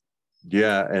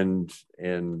 Yeah,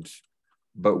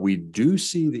 but we do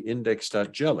see the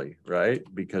index.jelly, right?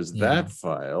 Because that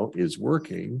file is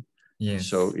working. Yes.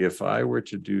 So if I were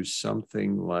to do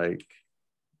something like,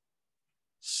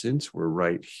 since we're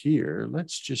right here,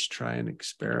 let's just try an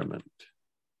experiment.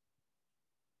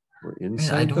 We're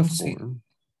inside the form.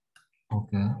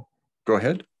 Okay. Go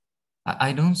ahead.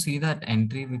 I don't see that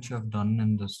entry which you have done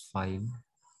in this file.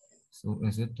 So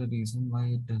is it the reason why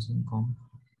it doesn't come?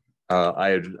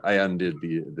 I undid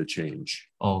the change.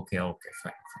 Okay,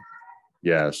 fine.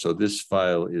 Yeah, so this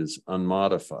file is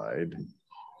unmodified.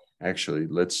 Actually,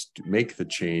 let's make the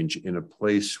change in a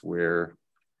place where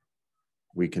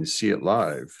we can see it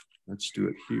live. Let's do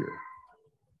it here.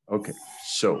 Okay,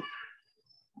 so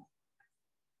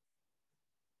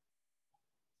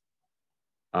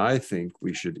I think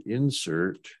we should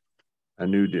insert a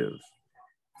new div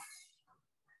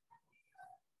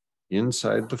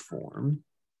inside the form.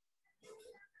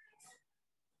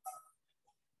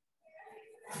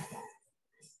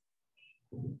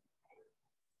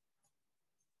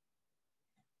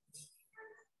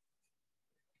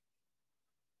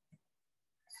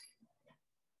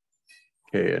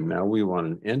 Okay, and now we want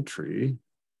an entry.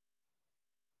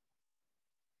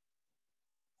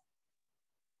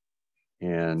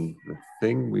 And the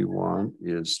thing we want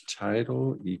is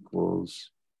title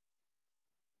equals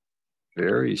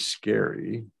very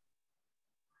scary.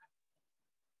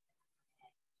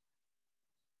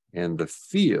 And the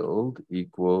field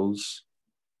equals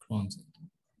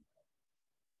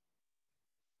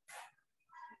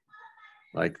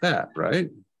like that, right?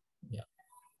 Yeah.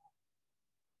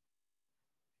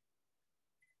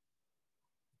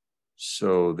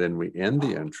 So then we end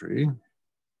the entry.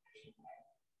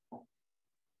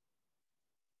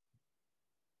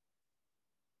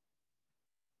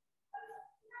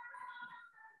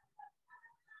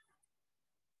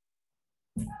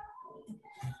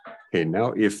 Okay,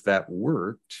 now if that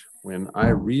worked, when I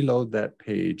reload that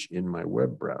page in my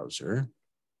web browser,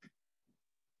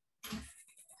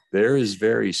 there is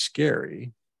very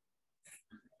scary.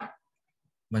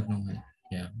 But no,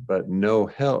 yeah. But no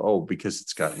hell. Oh, because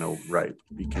it's got no right,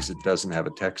 because it doesn't have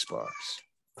a text box.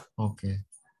 Okay.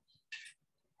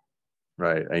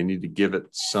 Right. I need to give it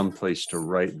someplace to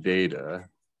write data.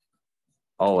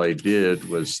 All I did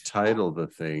was title the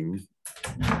thing.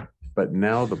 But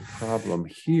now the problem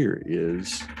here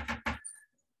is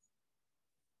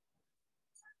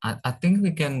I think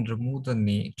we can remove the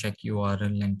name, check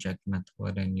URL and check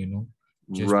method, and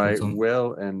just do right. some.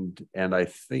 Well, and I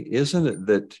think isn't it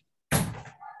that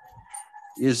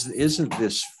isn't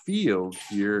this field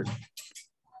here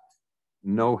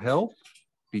no help?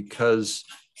 Because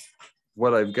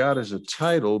what I've got is a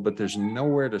title, but there's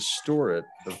nowhere to store it.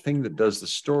 The thing that does the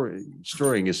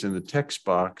storing is in the text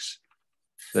box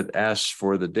that asks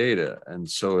for the data. And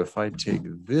so if I take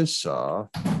this off,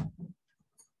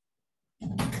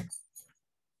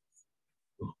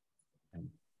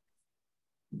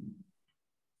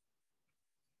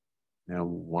 now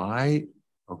why?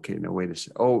 Okay, now wait a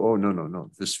second. Oh, no.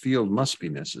 This field must be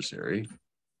necessary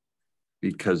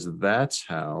because that's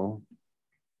how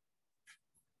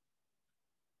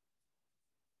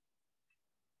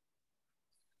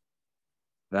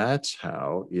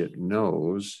it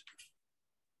knows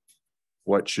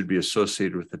what should be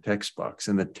associated with the text box.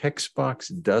 And the text box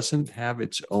doesn't have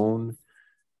its own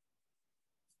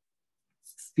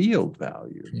field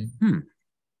value.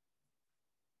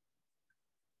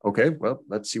 Okay, well,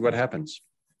 let's see what happens.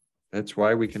 That's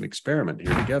why we can experiment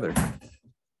here together.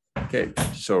 Okay,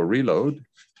 so reload.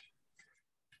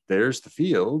 There's the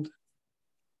field.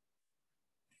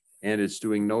 And it's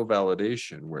doing no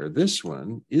validation, where this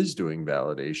one is doing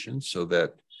validation, so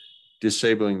that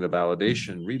disabling the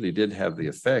validation really did have the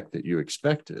effect that you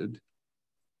expected.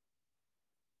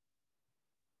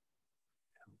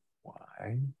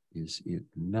 Why is it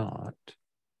not?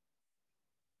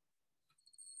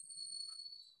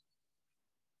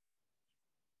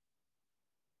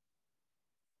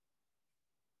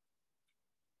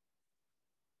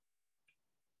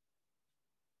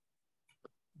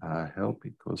 Help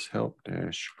equals help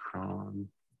dash cron.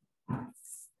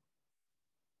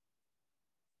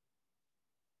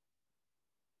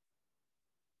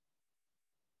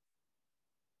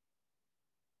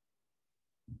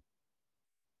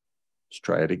 Let's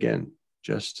try it again,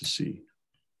 just to see.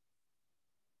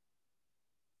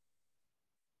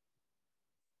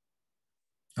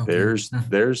 Okay.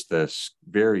 There's this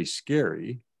very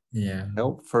scary. Yeah.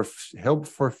 Help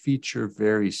for feature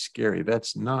very scary.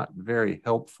 That's not very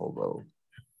helpful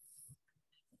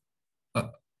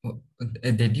though.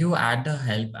 Did you add the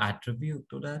help attribute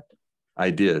to that? I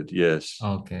did, yes.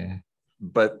 Okay.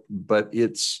 But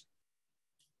it's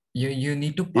You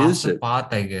need to pass is the it?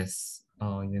 path, I guess.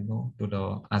 To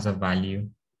the as a value.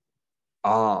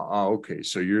 Okay.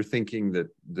 So you're thinking that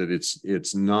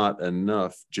it's not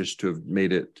enough just to have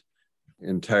made it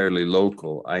entirely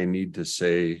local. I need to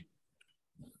say,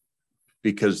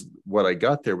 because what I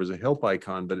got there was a help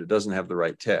icon, but it doesn't have the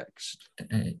right text.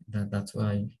 That's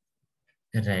why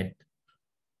I read.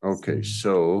 Okay,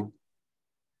 so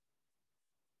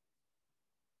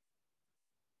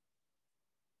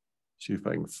see if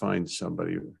I can find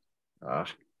somebody.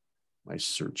 My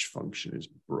search function is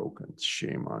broken.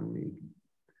 Shame on me.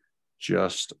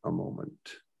 Just a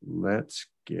moment. Let's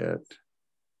get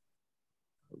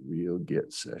a real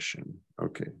Git session.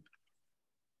 Okay.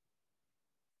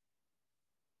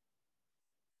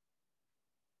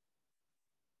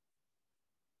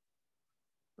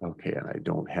 Okay, and I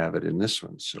don't have it in this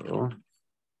one, so.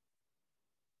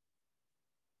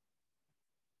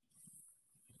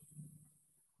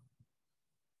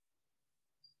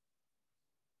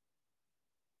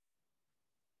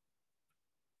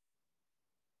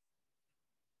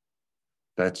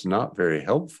 That's not very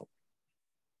helpful.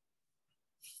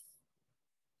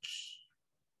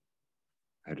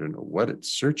 I don't know what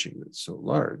it's searching that's so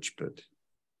large, but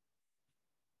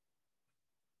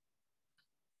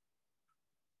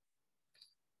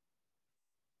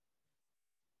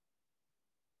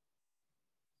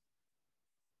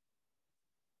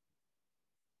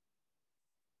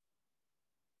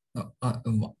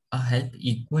A help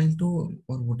equal to,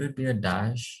 or would it be a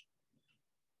dash?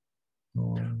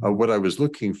 what I was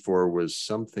looking for was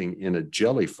something in a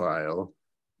jelly file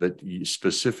that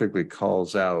specifically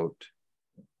calls out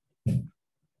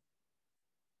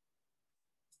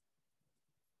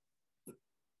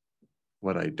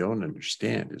what I don't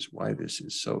understand is why this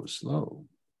is so slow.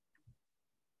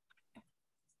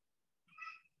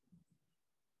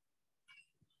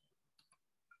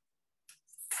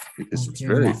 Because it's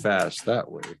very fast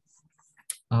that way.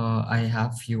 I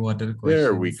have few other questions.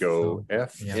 There we go. So,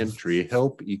 F entry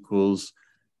help equals,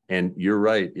 and you're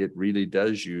right, it really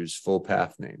does use full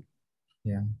path name.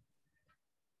 Yeah.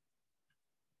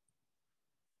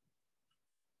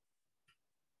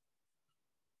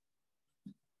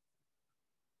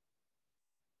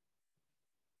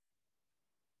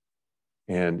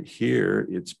 And here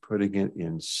it's putting it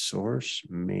in source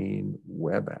main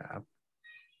web app.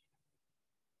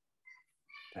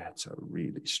 That's a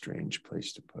really strange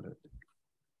place to put it.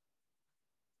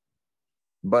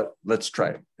 But let's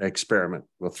try it. Experiment.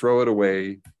 We'll throw it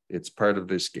away. It's part of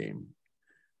this game.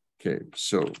 Okay,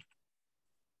 so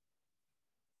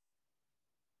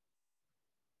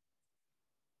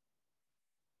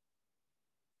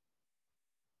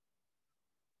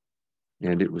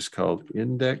and it was called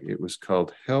index. It was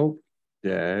called help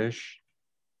dash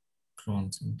cron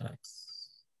syntax.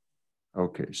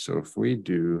 Okay, so if we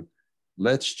do,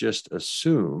 let's just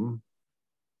assume,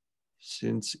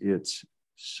 since it's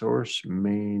source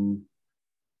main,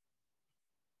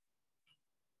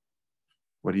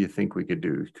 what do you think we could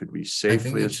do? Could we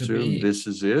safely assume this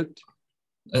is it?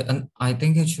 And I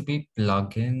think it should be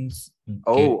plugins.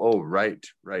 Right.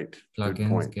 Plugins, Good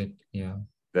point. Git, yeah.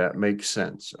 That makes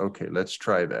sense. Okay, let's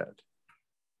try that.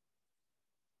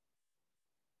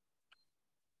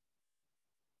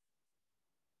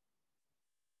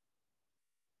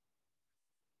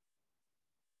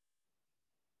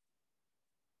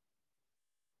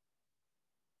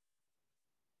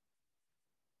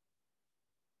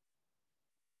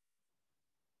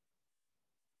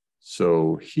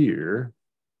 So here,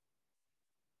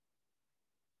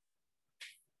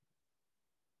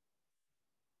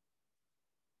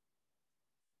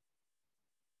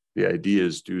 the idea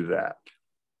is do that,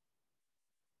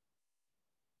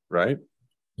 right?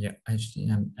 Yeah,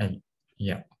 HTML,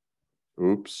 yeah.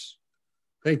 Oops,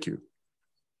 thank you.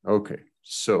 Okay,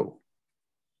 so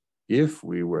if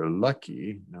we were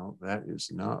lucky, no, that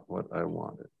is not what I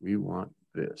wanted. We want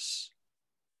this.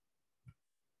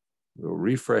 We'll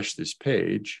refresh this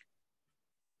page.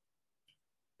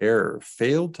 Error,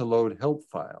 failed to load help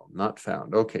file, not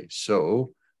found. Okay,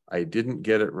 so I didn't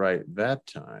get it right that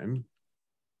time.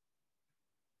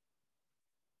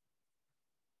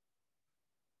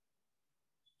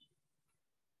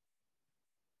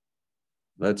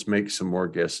 Let's make some more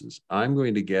guesses. I'm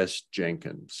going to guess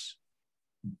Jenkins.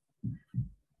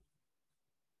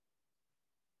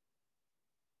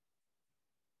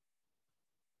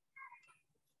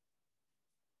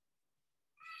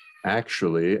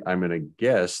 Actually, I'm going to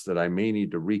guess that I may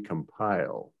need to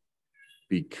recompile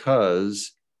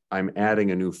because I'm adding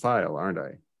a new file, aren't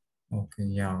I? Okay,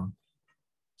 yeah.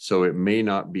 So it may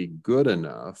not be good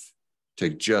enough to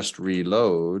just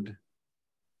reload.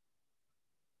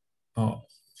 Oh.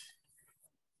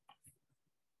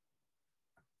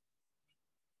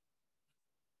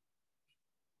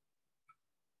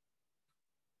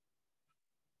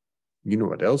 You know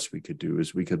what else we could do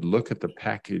is we could look at the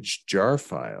package jar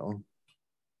file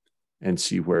and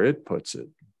see where it puts it.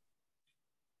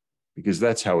 Because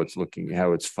that's how it's looking,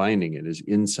 how it's finding it is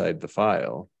inside the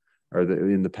file or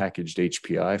in the packaged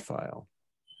HPI file.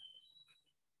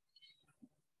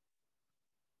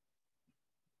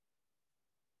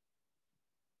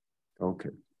 Okay,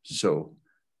 so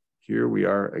here we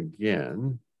are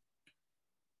again.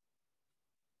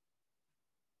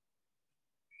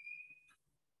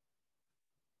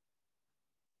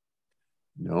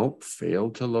 Nope,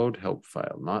 failed to load help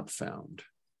file, not found.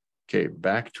 Okay,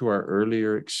 back to our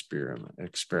earlier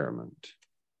experiment.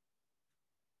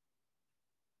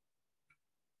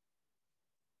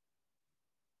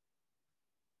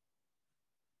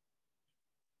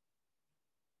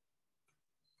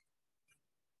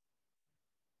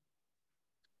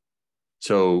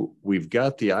 So we've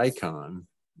got the icon.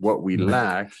 What we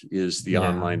lack is the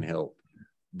online help.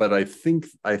 But I think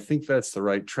that's the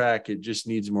right track. It just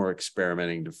needs more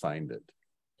experimenting to find it.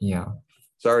 Yeah.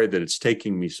 Sorry that it's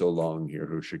taking me so long here,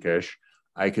 Hushikesh.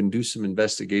 I can do some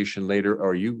investigation later,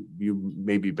 or you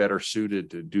may be better suited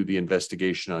to do the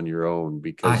investigation on your own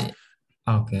because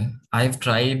Okay. I've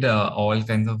tried all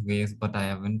kinds of ways, but I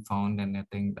haven't found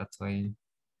anything. That's why,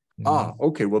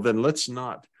 okay. Well, then let's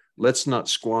not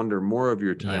squander more of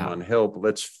your time on help.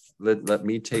 Let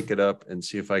me take it up and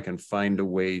see if I can find a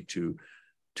way to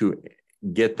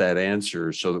get that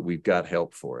answer so that we've got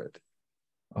help for it.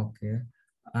 Okay.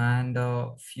 And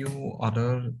a few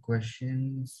other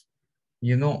questions,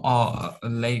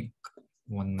 like 1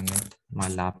 minute, my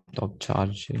laptop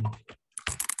charging.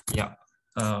 Yeah.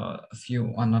 A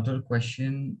few another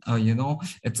question.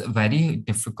 It's very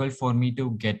difficult for me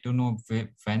to get to know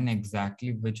when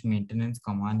exactly which maintenance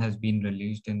command has been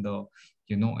released in the,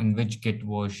 in which Git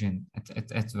version.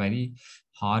 It's very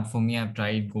hard for me. I've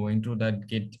tried going to that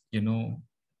Git,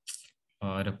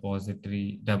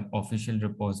 repository, the official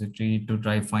repository, to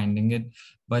try finding it,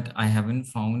 but I haven't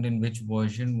found in which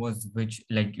version was which,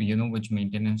 like, which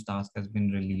maintenance task has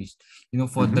been released,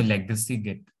 for the legacy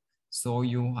Git. So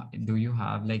do you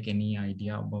have like any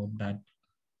idea about that?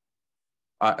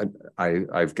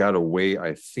 I've got a way.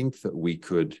 I think that we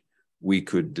could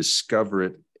discover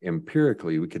it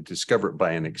empirically. We could discover it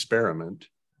by an experiment.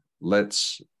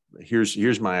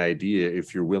 Here's my idea.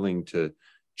 If you're willing to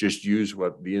just use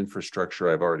what the infrastructure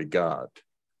I've already got.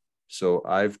 So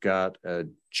I've got a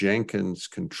Jenkins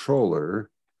controller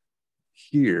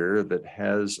here that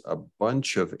has a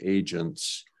bunch of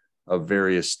agents of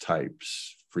various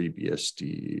types,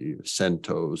 FreeBSD,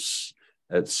 CentOS,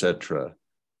 etc.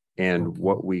 And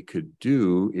what we could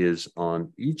do is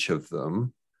on each of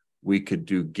them, we could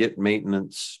do git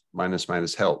maintenance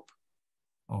 -- help.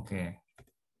 Okay.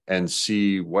 And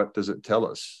see what does it tell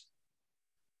us.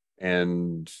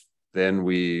 And then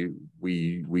we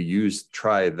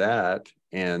try that,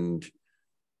 and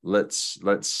let's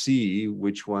see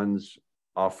which ones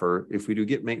offer. If we do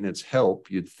git maintenance help,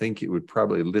 you'd think it would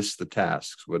probably list the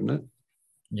tasks, wouldn't it?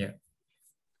 Yeah.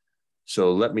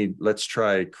 So let's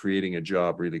try creating a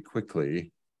job really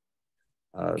quickly.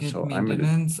 Git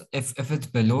maintenance, if it's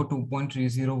below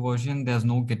 2.30 version, there's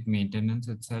no Git maintenance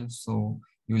itself. So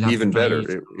you'll have even to try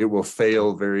better. It will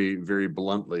fail very, very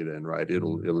bluntly then, right?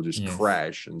 It'll just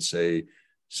crash and say,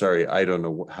 sorry, I don't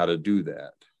know how to do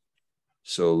that.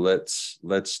 So let's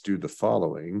do the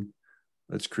following.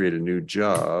 Let's create a new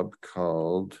job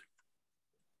called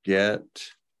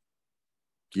Git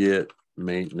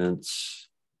Maintenance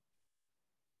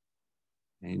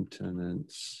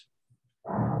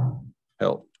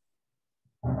help.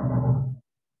 Does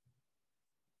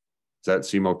that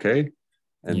seem okay?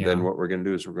 And then what we're going to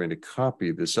do is we're going to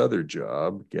copy this other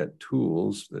job, Get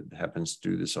Tools, that happens to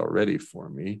do this already for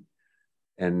me.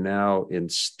 And now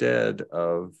instead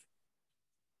of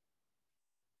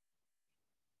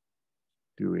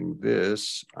doing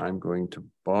this, I'm going to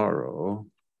borrow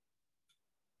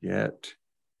Git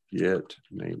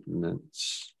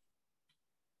Maintenance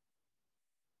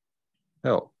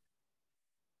help.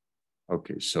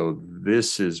 Okay, so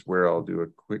this is where I'll do a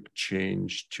quick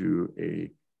change to a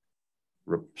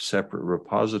separate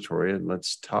repository, and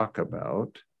let's talk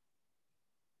about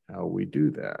how we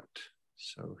do that.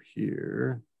 So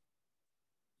here,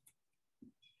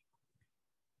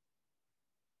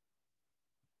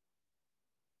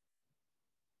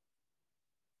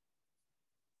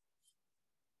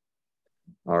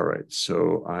 all right,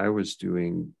 so I was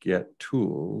doing Get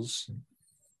Tools.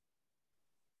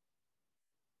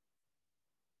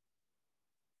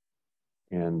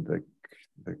 And the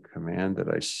command that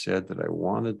I said that I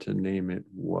wanted to name it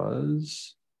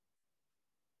was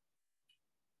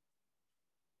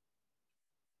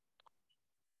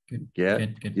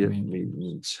Git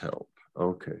Maintenance help.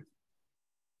 Okay.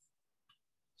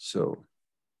 So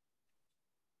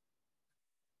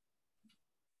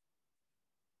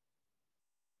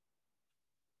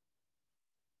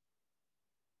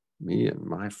me and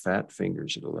my fat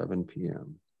fingers at 11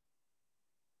 p.m.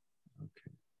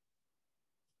 Okay.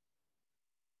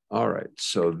 All right,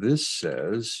 so this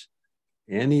says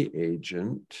any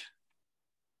agent,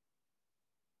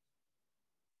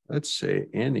 let's say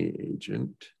any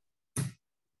agent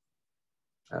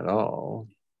at all,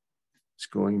 is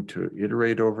going to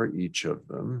iterate over each of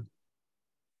them,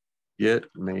 Git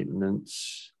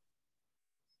maintenance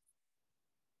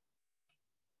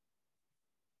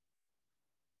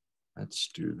let's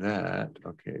do that.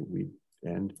 Okay,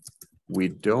 we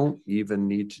don't even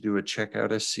need to do a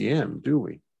checkout SCM, do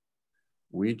we?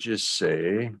 We just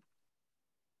say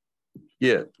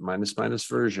Git --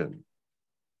 version,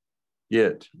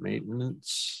 Git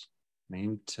maintenance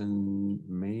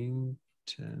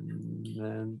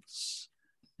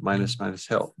minus minus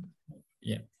help.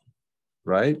 Yeah.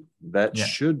 Right? That Yeah.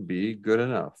 should be good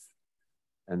enough.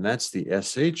 And that's the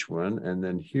SH one. And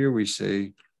then here we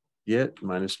say git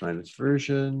minus minus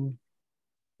version,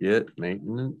 git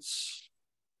maintenance,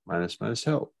 minus minus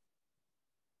help.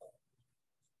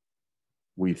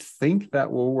 We think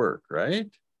that will work,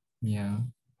 right? Yeah.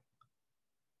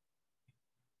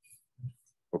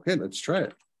 Okay, let's try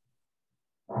it.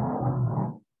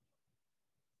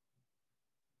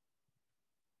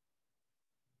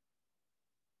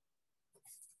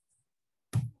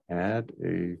 Add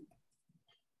a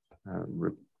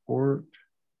report,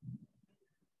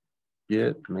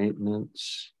 git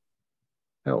maintenance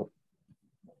help.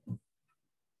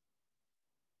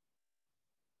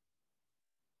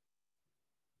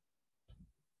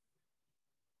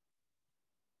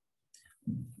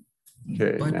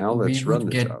 Okay, But now let's run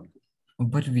the job.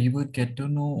 But we would get to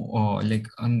know like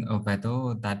on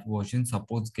whether that version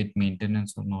supports Git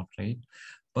maintenance or not, right?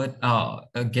 But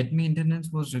Git maintenance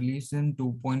was released in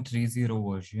 2.30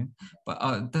 version.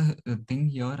 But the thing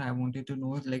here I wanted to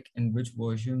know is like in which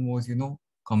version was,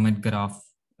 commit graph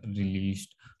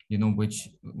released, which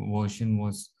version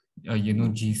was,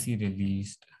 GC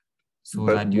released, so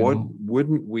But that, what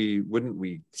wouldn't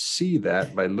we see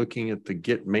that by looking at the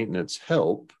git maintenance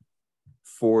help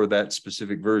for that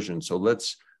specific version? So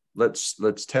let's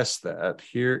test that.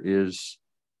 Here is,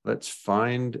 let's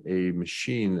find a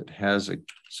machine that has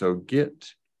so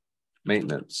git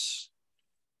maintenance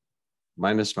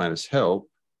minus minus help.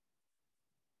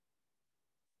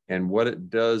 And what it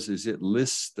does is it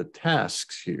lists the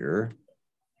tasks here.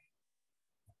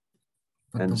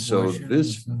 And so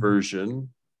this version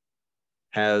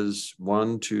has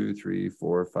 1, 2, 3,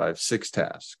 4, 5, 6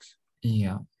 tasks.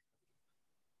 Yeah.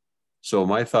 So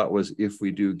my thought was, if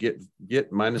we do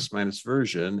git minus minus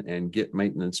version and git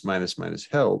maintenance minus minus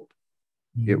help,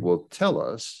 it will tell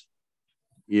us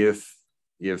if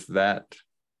that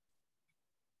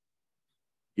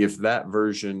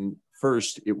version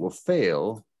first, it will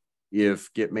fail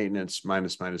if git maintenance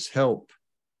minus minus help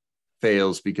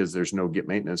fails because there's no git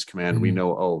maintenance command. We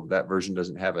know, oh, that version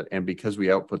doesn't have it. And because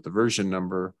we output the version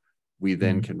number, we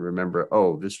then can remember,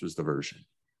 oh, this was the version.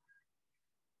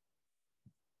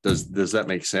 Does that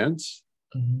make sense?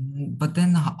 But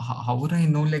then how would I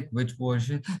know like which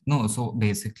version? No, so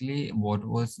basically what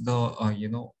was the,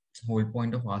 whole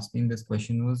point of asking this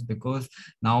question was because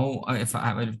now if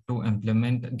I were to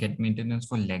implement Git maintenance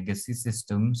for legacy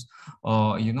systems,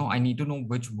 I need to know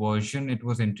which version it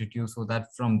was introduced so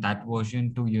that from that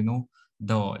version to,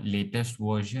 the latest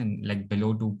version, like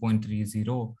below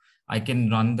 2.30, I can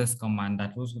run this command.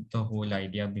 That was the whole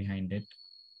idea behind it.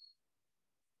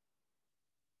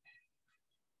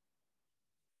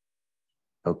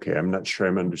 Okay, I'm not sure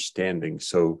I'm understanding.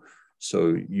 So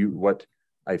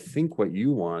I think what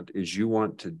you want is you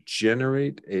want to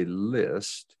generate a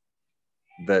list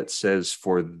that says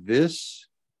for this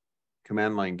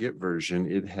command line Git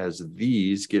version, it has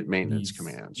these Git maintenance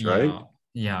commands, right?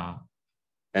 Yeah.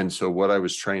 And so what I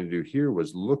was trying to do here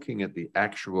was looking at the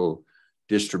actual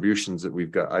distributions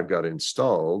that I've got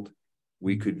installed,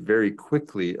 we could very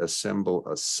quickly assemble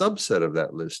a subset of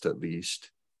that list at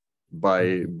least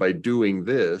by doing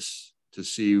this to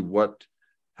see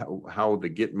how the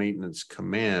Git maintenance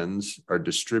commands are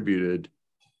distributed,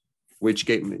 which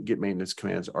Git maintenance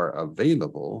commands are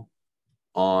available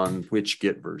on which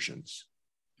Git versions.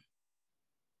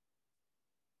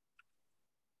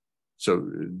 So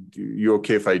you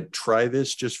okay if I try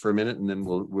this just for a minute, and then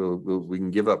we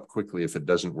can give up quickly if it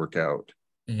doesn't work out?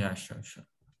 Yeah, sure.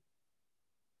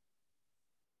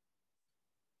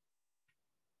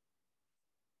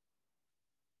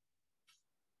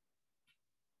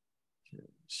 Okay,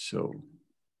 so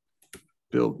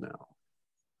build now.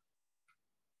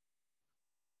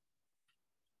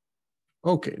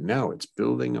 Okay, now it's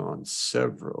building on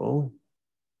several.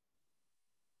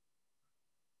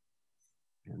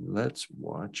 And let's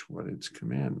watch what its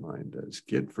command line does.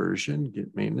 Git version,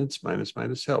 git maintenance, minus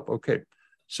minus help. Okay,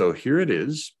 so here it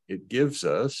is. It gives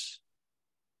us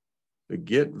the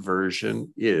Git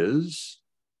version is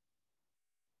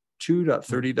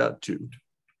 2.30.2.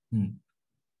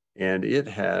 And it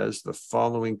has the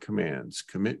following commands: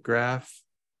 commit graph,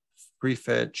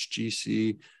 prefetch,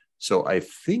 GC. So I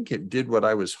think it did what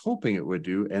I was hoping it would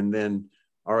do. And then,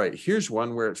 all right, here's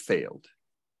one where it failed.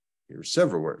 Here's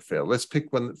several where it failed. Let's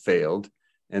pick one that failed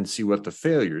and see what the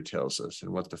failure tells us.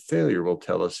 And what the failure will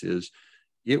tell us is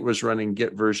it was running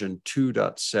Git version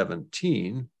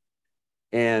 2.17,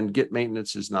 and Git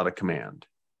maintenance is not a command.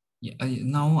 Yeah,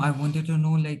 now I wanted to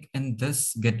know, like in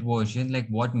this Git version, like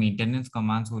what maintenance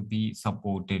commands would be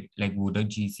supported? Like would a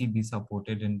GC be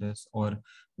supported in this, or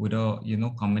would a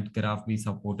commit graph be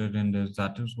supported in this?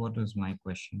 That is what is my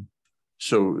question.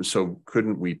 So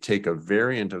couldn't we take a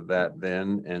variant of that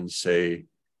then and say,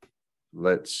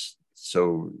 let's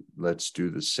do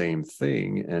the same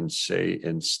thing and say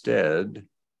instead,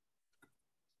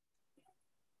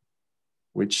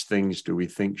 which things do we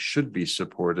think should be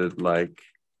supported, like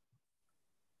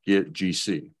Git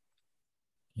GC?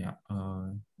 Yeah.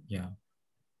 Yeah.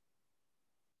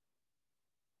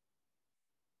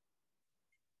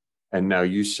 And now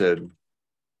you said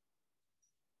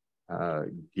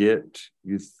Git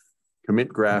commit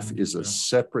graph is a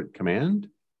separate command.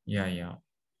 Yeah. Yeah.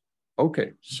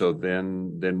 Okay, so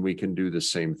then we can do the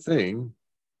same thing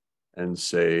and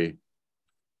say,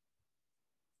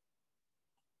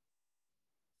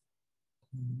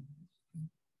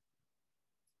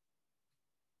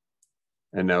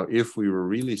 and now if we were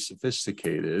really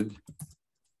sophisticated,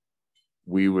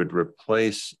 we would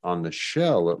replace on the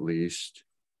shell at least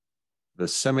the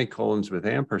semicolons with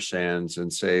ampersands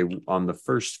and say on the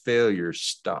first failure,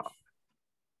 stop.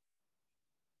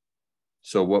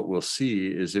 So what we'll see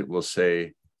is it will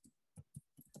say,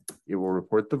 it will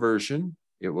report the version.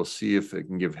 It will see if it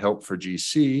can give help for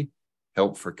GC,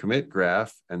 help for commit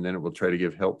graph, and then it will try to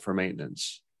give help for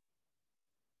maintenance.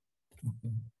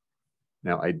 Okay.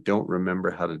 Now, I don't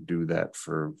remember how to do that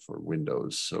for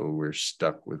Windows, so we're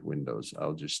stuck with Windows.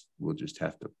 We'll just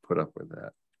have to put up with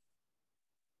that.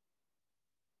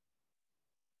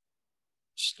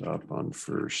 Stop on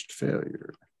first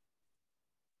failure.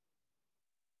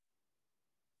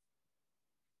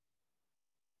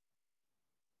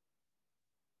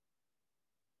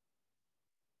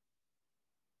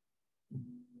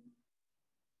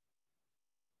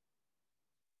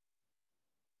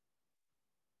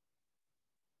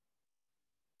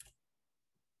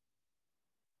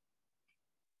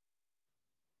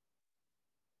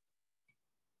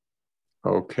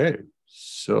 Okay,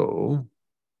 so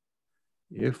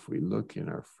if we look in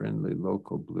our friendly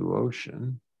local blue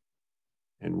ocean,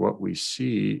 and what we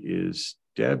see is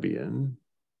Debian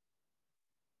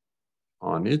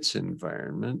on its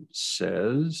environment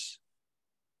says,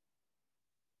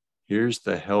 here's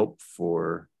the help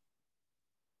for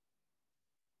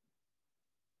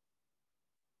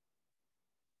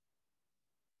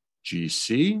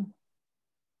GC.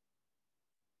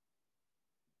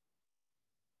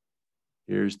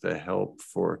 Here's the help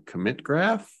for commit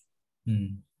graph.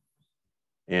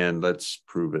 And let's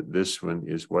prove it. This one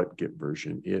is what Git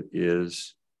version? It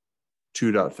is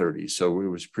 2.30. So it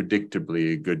was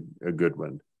predictably a good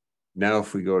one. Now,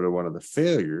 if we go to one of the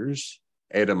failures,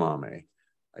 edamame,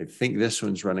 I think this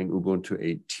one's running Ubuntu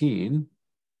 18,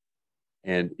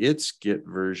 and its Git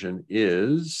version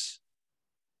is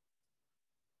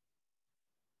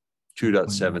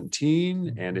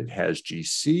 2.17, and it has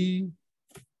GC,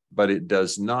 but it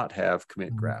does not have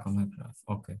commit graph.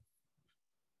 Okay.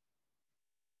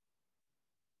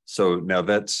 So now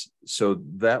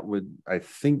I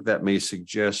think that may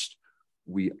suggest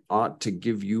we ought to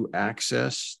give you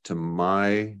access to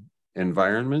my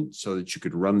environment so that you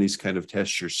could run these kind of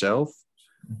tests yourself.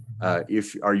 Are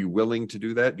you willing to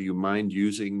do that? Do you mind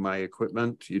using my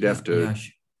equipment? You'd have to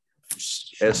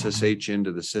SSH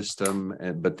into the system,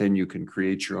 but then you can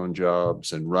create your own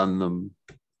jobs and run them.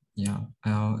 Yeah,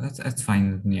 that's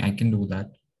fine with me. I can do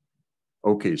that.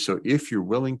 Okay, so if you're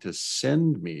willing to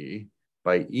send me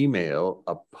by email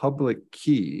a public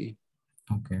key.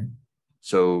 Okay.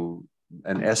 So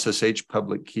an SSH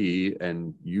public key,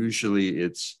 and usually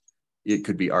it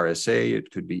could be RSA, it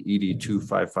could be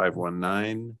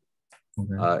ED25519,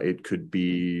 okay. It could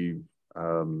be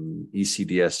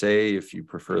ECDSA if you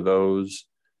prefer those.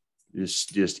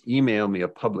 Just email me a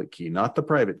public key, not the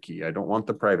private key. I don't want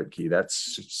the private key.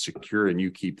 That's secure and you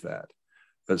keep that.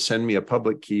 But send me a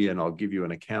public key and I'll give you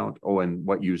an account. Oh, and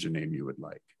what username you would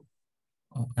like.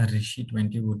 A Rishi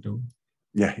 20 would do.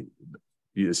 Yeah,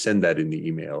 you send that in the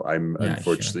email. I'm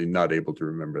unfortunately not able to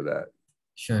remember that.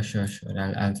 Sure.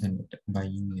 I'll send it by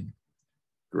email.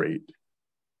 Great.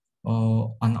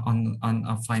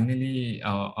 Finally,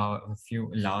 a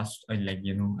few last,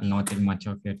 not in much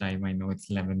of your time. I know it's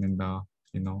 11 in the,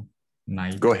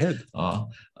 night. Go ahead. Are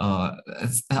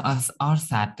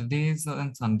Saturdays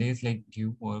and Sundays, like, do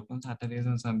you work on Saturdays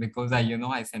and Sundays? Because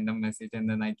I send a message and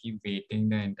then I keep waiting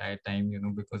the entire time,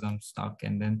 because I'm stuck.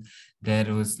 And then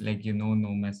there was no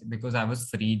message because I was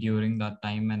free during that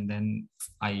time. And then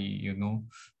I,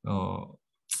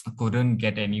 couldn't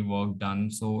get any work done.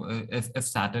 So if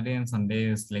Saturday and Sunday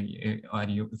is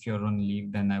if you're on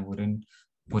leave, then I wouldn't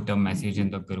put a message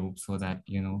in the group so that,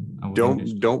 I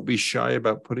wouldn't. Don't be shy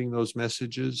about putting those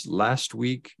messages. Last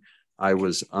week, I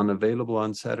was unavailable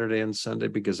on Saturday and Sunday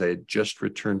because I had just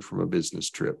returned from a business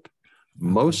trip.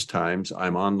 Most times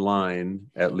I'm online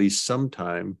at least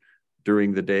sometime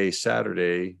during the day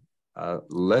Saturday,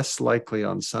 less likely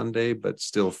on Sunday, but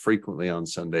still frequently on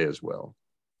Sunday as well.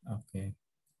 Okay.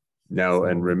 Now,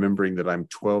 and remembering that I'm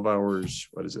 12 hours,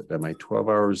 what is it? Am I 12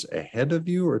 hours ahead of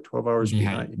you or 12 hours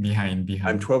behind? Behind.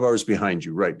 I'm 12 hours behind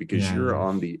you, right? Because you're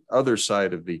on the other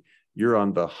side of you're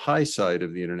on the high side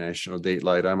of the international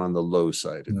dateline. I'm on the low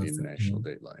side of the international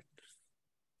dateline.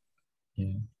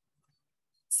 Yeah.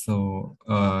 So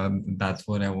that's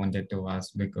what I wanted to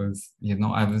ask because,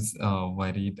 I was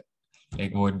worried,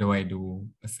 like, what do I do?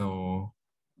 So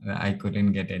I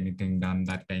couldn't get anything done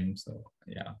that time. So,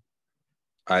 yeah.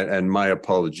 And my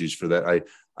apologies for that.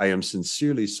 I am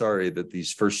sincerely sorry that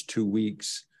these first 2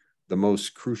 weeks, the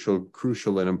most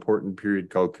crucial and important period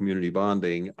called community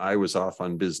bonding, I was off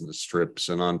on business trips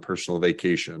and on personal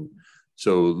vacation.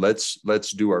 So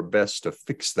let's do our best to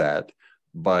fix that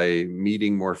by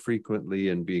meeting more frequently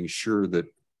and being sure that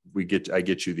I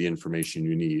get you the information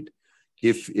you need.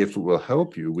 If it will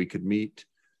help you, we could meet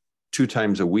 2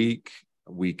 times a week.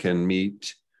 We can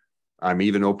meet. I'm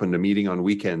even open to meeting on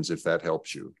weekends if that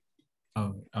helps you.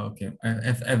 Oh, okay.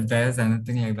 If there's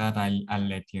anything like that, I'll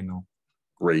let you know.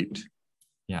 Great.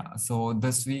 Yeah. So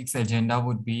this week's agenda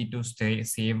would be to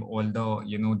save all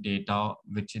the data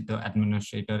which the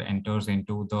administrator enters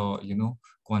into the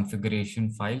configuration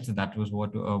files. That was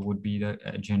what would be the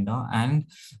agenda. And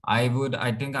I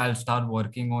think I'll start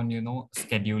working on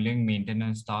scheduling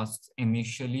maintenance tasks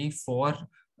initially for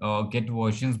Git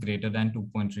versions greater than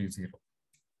 2.30.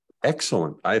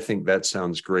 Excellent. I think that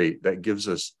sounds great. That gives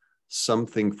us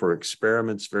something for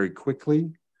experiments very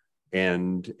quickly.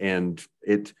 And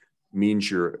it means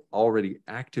you're already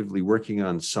actively working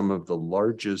on some of the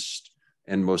largest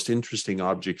and most interesting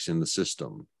objects in the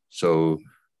system. So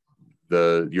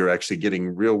you're actually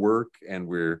getting real work, and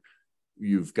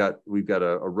we've got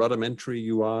a rudimentary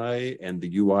UI, and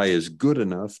the UI is good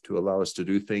enough to allow us to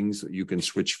do things that you can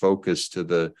switch focus to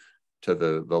the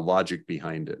logic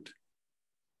behind it.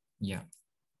 Yeah.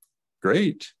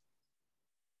 Great.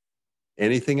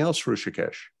 Anything else,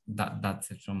 Rishikesh?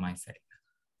 That's it from my side.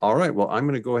 All right. Well, I'm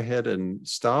going to go ahead and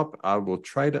stop. I will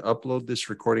try to upload this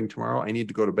recording tomorrow. I need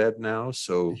to go to bed now.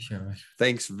 So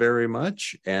Thanks very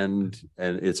much. And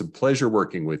it's a pleasure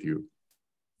working with you.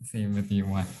 Same with you,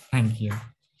 man. Thank you.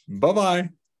 Bye-bye.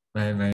 Bye-bye.